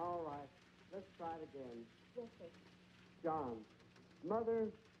 All right, let's try it again. Yes, sir. John, Mother,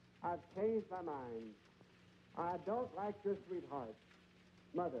 I've changed my mind. I don't like your sweetheart.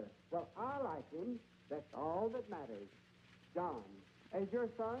 Mother, well, I like him. That's all that matters. John, as your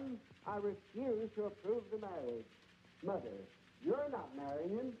son, I refuse to approve the marriage. Mother, you're not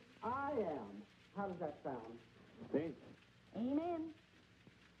marrying him. I am. How does that sound? Thanks. Amen.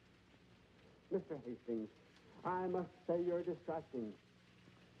 Mr. Hastings, I must say you're distracting.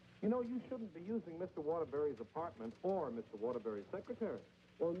 You know, you shouldn't be using Mr. Waterbury's apartment or Mr. Waterbury's secretary.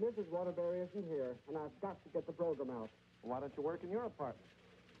 Well, Mrs. Waterbury isn't here, and I've got to get the program out. Why don't you work in your apartment?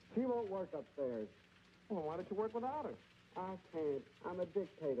 She won't work upstairs. Well, why don't you work without her? I can't. I'm a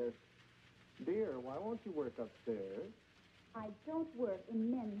dictator. Dear, why won't you work upstairs? I don't work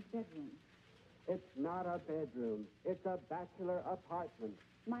in men's bedrooms. It's not a bedroom. It's a bachelor apartment.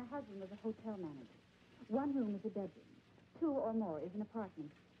 My husband was a hotel manager. One room is a bedroom. Two or more is an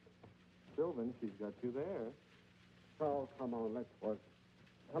apartment. Sylvan, she's got you there. Oh, come on, let's work.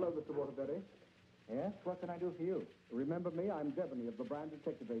 Hello, Mr. Waterbury. Yes? What can I do for you? Remember me? I'm Devaney of the Brand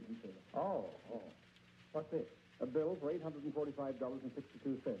Detective Agency. Oh. What's this? A bill for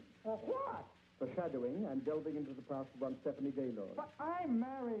 $845.62. For what? For shadowing and delving into the past of one Stephanie Gaylord. But I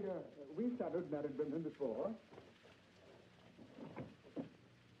married her. We shadowed married women before.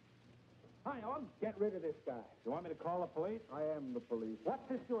 Hi, Owen. Get rid of this guy. You want me to call the police? I am the police. What's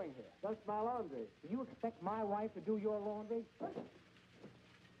this doing here? That's my laundry. Do you expect my wife to do your laundry?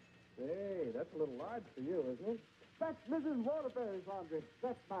 Hey, that's a little large for you, isn't it? That's Mrs. Waterbury's laundry.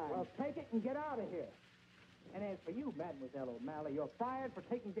 That's mine. Well, take it and get out of here. And as for you, Mademoiselle O'Malley, you're fired for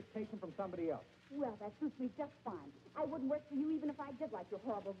taking dictation from somebody else. Well, that suits me just fine. I wouldn't work for you even if I did like your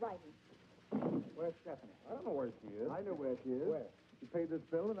horrible writing. Where's Stephanie? I don't know where she is. I know where she is. Where? You pay this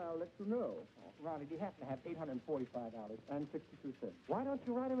bill and I'll let you know. Oh, Ronnie, do you happen to have $845? And 62 cents. Why don't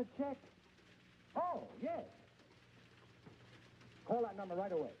you write him a check? Oh, yes. Call that number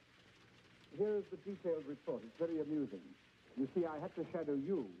right away. Here's the detailed report. It's very amusing. You see, I had to shadow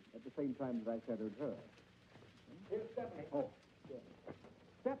you at the same time that I shadowed her. Here's Stephanie. Oh. Yeah.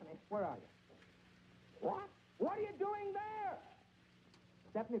 Stephanie, where are you? What? What are you doing there?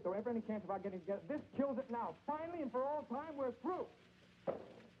 Stephanie, if there ever any chance of our getting together, this kills it now. Finally and for all time, we're through.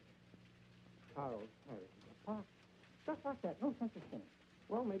 Charles Harris. Just like that. No sense of shame.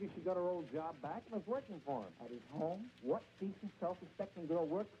 Well, maybe she got her old job back and is working for him. At his home? What decent, self-respecting girl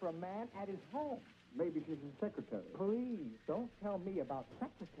works for a man at his home? Maybe she's his secretary. Please, don't tell me about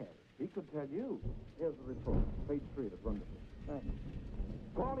secretaries. He could tell you. Here's the report. Page 3 of it. Run with it. Thank you.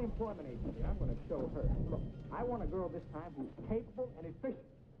 Call the employment agency. I'm going to show her. Look, I want a girl this time who's capable and efficient.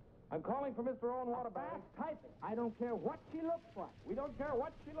 I'm calling for Mr. Owen Waterbury. Fast typing. I don't care what she looks like. We don't care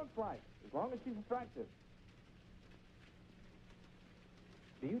what she looks like, as long as she's attractive.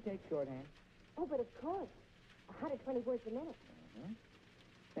 Do you take shorthand? Oh, but of course. 120 words a minute.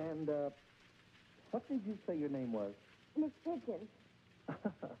 And, what did you say your name was? Miss Pigeon.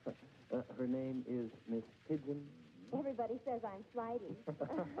 Her name is Miss Pigeon. Everybody says I'm flighty.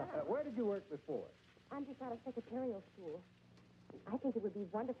 Where did you work before? I'm just out of secretarial school. I think it would be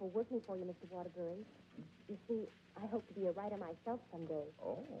wonderful working for you, Mr. Waterbury. You see, I hope to be a writer myself someday.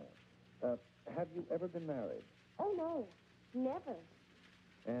 Oh. Have you ever been married? Oh, no. Never.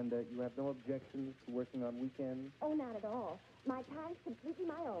 And you have no objections to working on weekends? Oh, not at all. My time's completely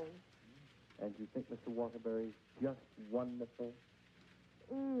my own. And you think Mr. Waterbury's just wonderful?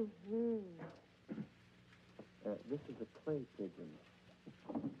 Mm-hmm. This is a clay pigeon.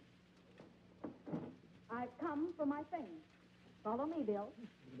 I've come for my things. Follow me, Bill.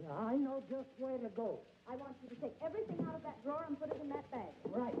 I know just where to go. I want you to take everything out of that drawer and put it in that bag.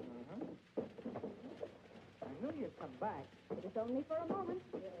 Right. I knew you'd come back. It's only for a moment.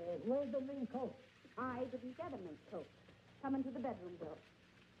 Where's the mink coat? I didn't get a mink coat. Come into the bedroom, Bill.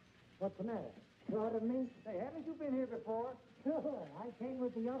 What's the matter? Short of mink? Hey, haven't you been here before? Sure. I came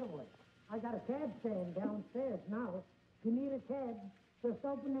with the other one. I got a cab stand downstairs now. If you need a cab, just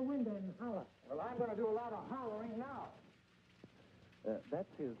open the window and holler. Well, I'm going to do a lot of hollering now. That's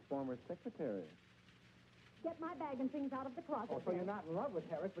his former secretary. Get my bag and things out of the closet. Oh, so you're not in love with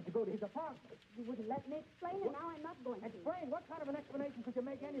Harris, but you go to his apartment. You wouldn't let me explain, and now I'm not going to. Explain? What kind of an explanation could you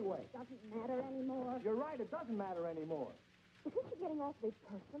make anyway? It doesn't matter anymore. You're right, it doesn't matter anymore. Isn't she getting awfully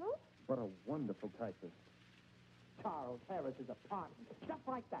personal? What a wonderful typist. Charles Harris's apartment. Just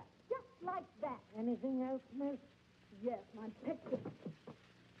like that. Just like that. Anything else, miss? Yes, my picture.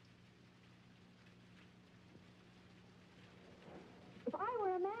 If I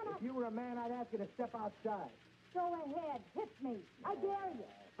were a man, If you were a man, I'd ask you to step outside. Go ahead, hit me. I dare you.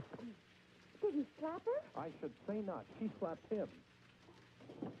 Did you slap her? I should say not. She slapped him.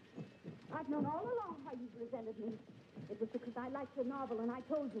 I've known all along how you resented me. It was because I liked your novel, and I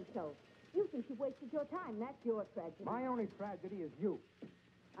told you so. You think you wasted your time. That's your tragedy. My only tragedy is you.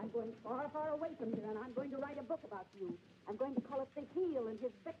 I'm going far, far away from here, and I'm going to write a book about you. I'm going to call it The Heel and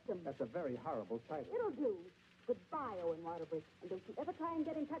His Victim. That's a very horrible title. It'll do. Goodbye, Owen Waterbury. And don't you ever try and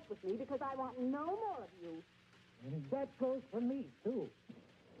get in touch with me, because I want no more of you. And that goes for me, too.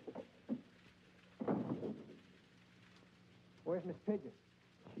 Where's Miss Pigeon?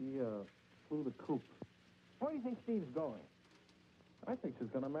 She, flew the coop. Where do you think Steve's going? I think she's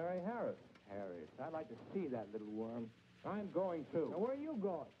going to marry Harris. Harris. I'd like to see that little worm. I'm going to. Now, where are you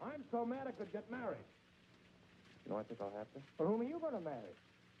going? I'm so mad I could get married. You know, I think I'll have to. Well, whom are you going to marry?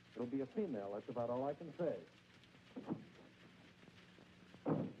 It'll be a female. That's about all I can say.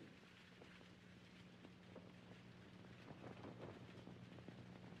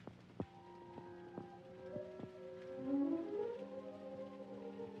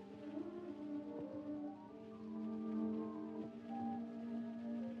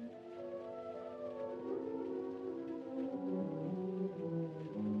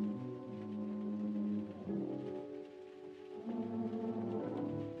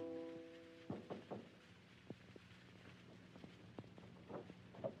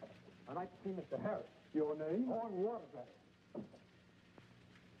 I'd like to see Mr. Harris. Your name? Owen Waterbury.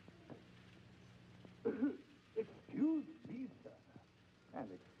 Excuse me, sir.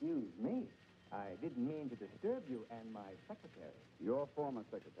 And excuse me. I didn't mean to disturb you and my secretary. Your former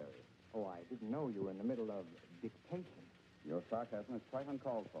secretary. Oh, I didn't know you were in the middle of dictation. Your sarcasm is quite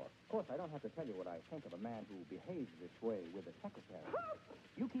uncalled for. Of course, I don't have to tell you what I think of a man who behaves this way with a secretary.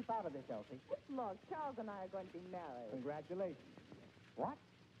 You keep out of this, Elsie. Look, Charles and I are going to be married. Congratulations. What?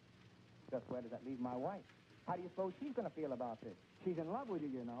 Just where does that leave my wife? How do you suppose she's going to feel about this? She's in love with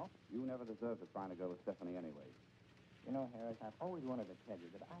you, you know. You never deserved to find a girl with Stephanie anyway. You know, Harris, I've always wanted to tell you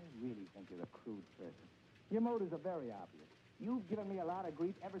that I really think you're a crude person. Your motives are very obvious. You've given me a lot of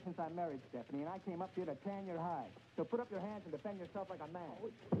grief ever since I married Stephanie, and I came up here to tan your hide. So put up your hands and defend yourself like a man.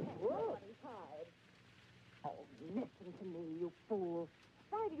 Nobody's hide. Oh, listen to me, you fool.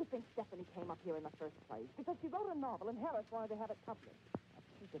 Why do you think Stephanie came up here in the first place? Because she wrote a novel and Harris wanted to have it published. But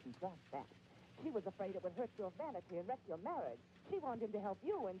she didn't want that. She was afraid it would hurt your vanity and wreck your marriage. She wanted him to help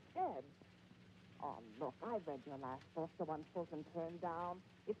you instead. Oh, look, I read your last book, the one Fulton turned down.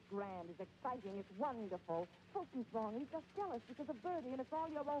 It's grand, it's exciting, it's wonderful. Fulton's wrong. He's just jealous because of Bertie, and it's all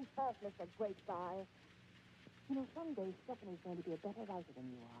your own fault, Mr. Great Guy. You know, someday Stephanie's going to be a better writer than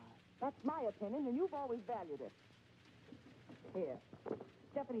you are. That's my opinion, and you've always valued it. Here,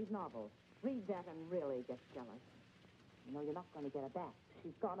 Stephanie's novel. Read that and really get jealous. You know, you're not going to get her back.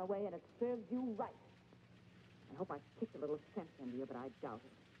 She's gone away, and it serves you right. I hope I kicked a little sense into you, but I doubt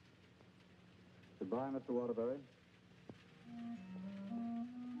it. Goodbye, Mr. Waterbury.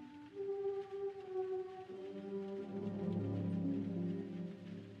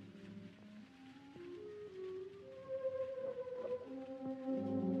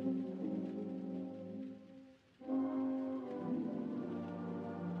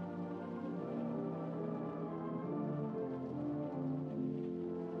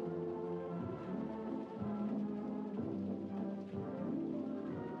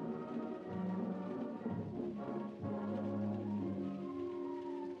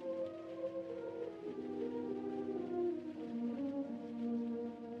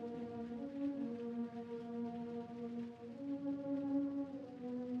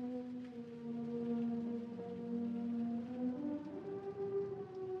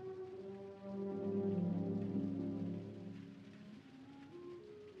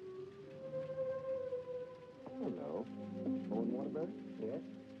 Yes?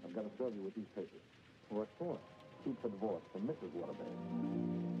 I've got to serve you with these papers. What for? Suit for divorce from Mrs. Waterbury.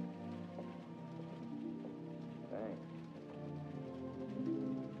 Thanks.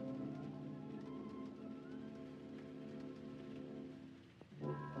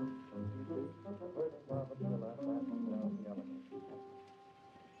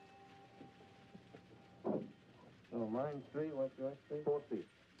 Oh, mine's 3. What's yours, 3? 4C.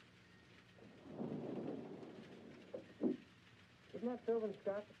 Isn't that Sylvan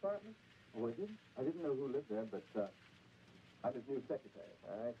Scott's apartment? Oh, I didn't know who lived there, but I'm his new secretary.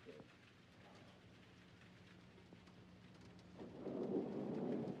 I see.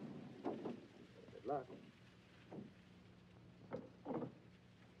 Good luck.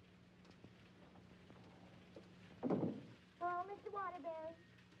 Hello, Mr. Waterbury.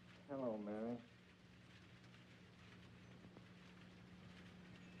 Hello, Mary.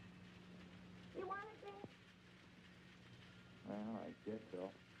 You want a drink? Well, I guess so.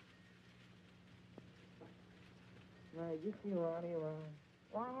 Mary, did you see Ronnie around?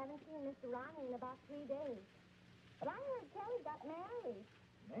 Well, I haven't seen Mr. Ronnie in about 3 days. But I heard Kelly got married.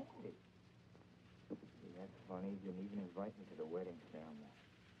 Married? Gee, that's funny. He didn't even invite me to the wedding ceremony.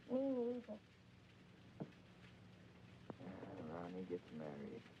 Me neither. Ronnie gets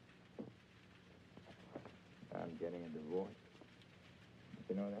married. I'm getting a divorce.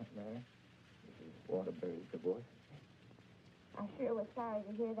 Did you know that, Mary? Mrs. Waterbury's divorce. I sure was sorry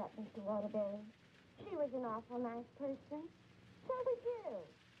to hear that, Mr. Waterbury. She was an awful nice person. So was you.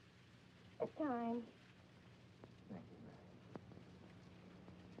 At times. Thank you,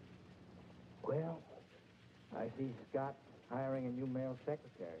 Mary. Well, I see Scott hiring a new male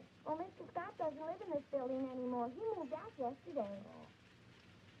secretary. Well, Mr. Scott doesn't live in this building anymore. He moved out yesterday. Oh.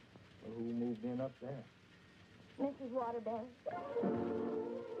 Well, who moved in up there? Mrs. Waterbury.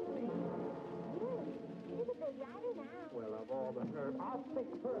 Me? Yes. She's a big writer now. Well, of all the nerve, I'll fix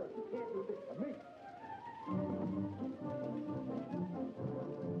her. You can't do this to me.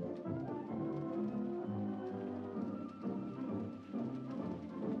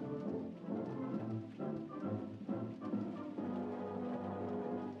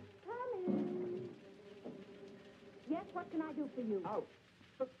 Yes, what can I do for you? Out.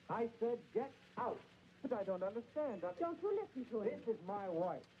 I said get out. But I don't understand. Don't you listen to him. This is my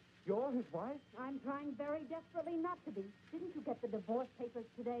wife. You're his wife? I'm trying very desperately not to be. Didn't you get the divorce papers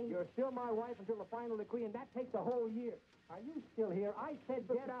today? You're still my wife until the final decree, and that takes a whole year. Are you still here? I said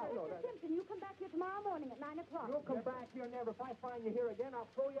get out. Mr. Simpson, you come back here tomorrow morning at 9 o'clock. You'll come back here never. If I find you here again, I'll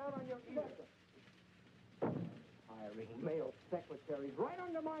throw you out on your ear. Hiring male secretaries right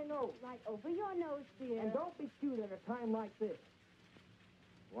under my nose. Right over your nose, dear. And don't be cute at a time like this.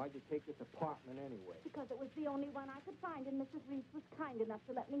 Why'd you take this apartment anyway? Because it was the only one I could find, and Mrs. Reese was kind enough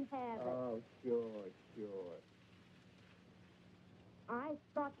to let me have it. Oh, sure. I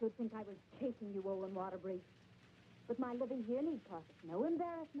thought you'd think I was chasing you, Owen Waterbury. But my living here need cause us no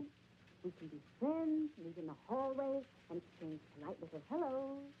embarrassment. We can be friends, meet in the hallway, and exchange polite little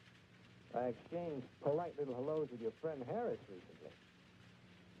hellos. I exchanged polite little hellos with your friend Harris recently.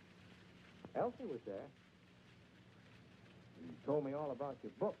 Elsie was there. You told me all about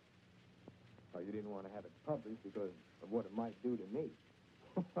your book. Oh, you didn't want to have it published because of what it might do to me.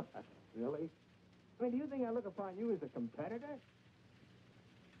 Silly. I mean, do you think I look upon you as a competitor?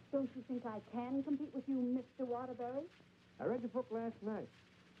 Don't you think I can compete with you, Mr. Waterbury? I read your book last night.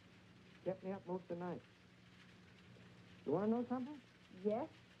 Kept me up most of the night. You want to know something? Yes.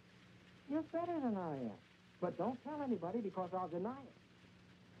 You're better than I am. But don't tell anybody because I'll deny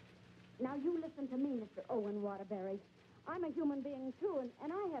it. Now, you listen to me, Mr. Owen Waterbury. I'm a human being, too,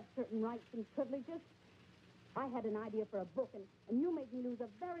 and I have certain rights and privileges. I had an idea for a book, and you made me lose a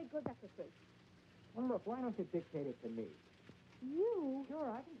very good secretary. Well, look, why don't you dictate it to me? You? Sure,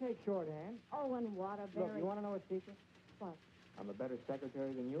 I can take shorthand. Owen Waterbury. Look, you want to know a secret? What? I'm a better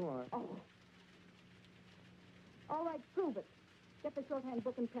secretary than you are. Oh. All right, prove it. Get the shorthand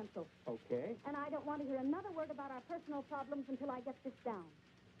book and pencil. Okay. And I don't want to hear another word about our personal problems until I get this down.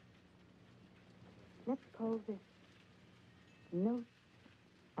 Let's call this Notes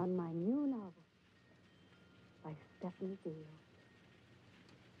on My New Novel by Stephanie Gale.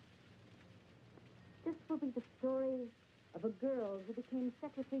 This will be the story of a girl who became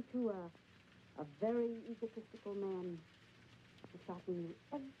secretary to a very egotistical man who thought he knew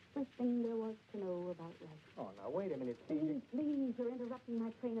everything there was to know about life. Oh, now, wait a minute, Steve. Please, you're interrupting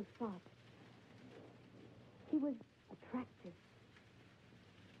my train of thought. He was attractive.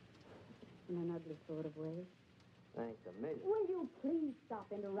 In an ugly sort of way. Thanks a million. Will you please stop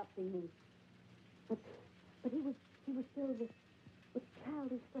interrupting me? But he was filled with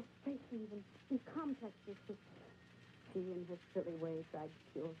childish frustrations and complexes which she in her silly ways,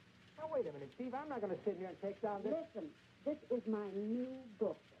 Ragpure. Now, wait a minute, Steve. I'm not going to sit here and take down this... Listen, this is my new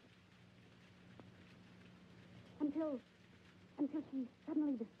book. Until she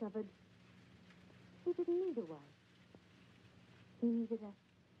suddenly discovered he didn't need a wife. He needed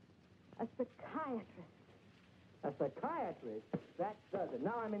a psychiatrist. A psychiatrist? That does it.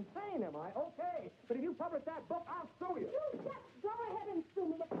 Now I'm insane, am I? Okay. But if you publish that book, I'll sue you. You just go ahead and sue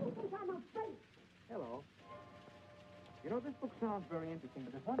me if you think I'm a fake. Hello. You know, this book sounds very interesting,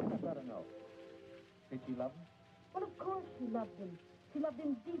 but there's one thing I've got to know. Did she love him? Well, of course she loved him. She loved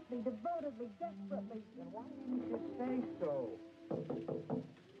him deeply, devotedly, desperately. Then why didn't you say so?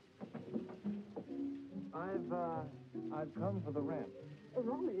 I've come for the rent.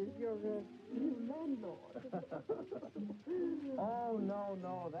 Romy is your new landlord. Oh,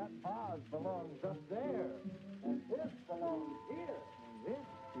 no. That vase belongs up there. And this belongs here. And this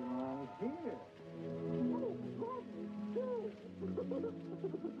belongs here. Oh, God,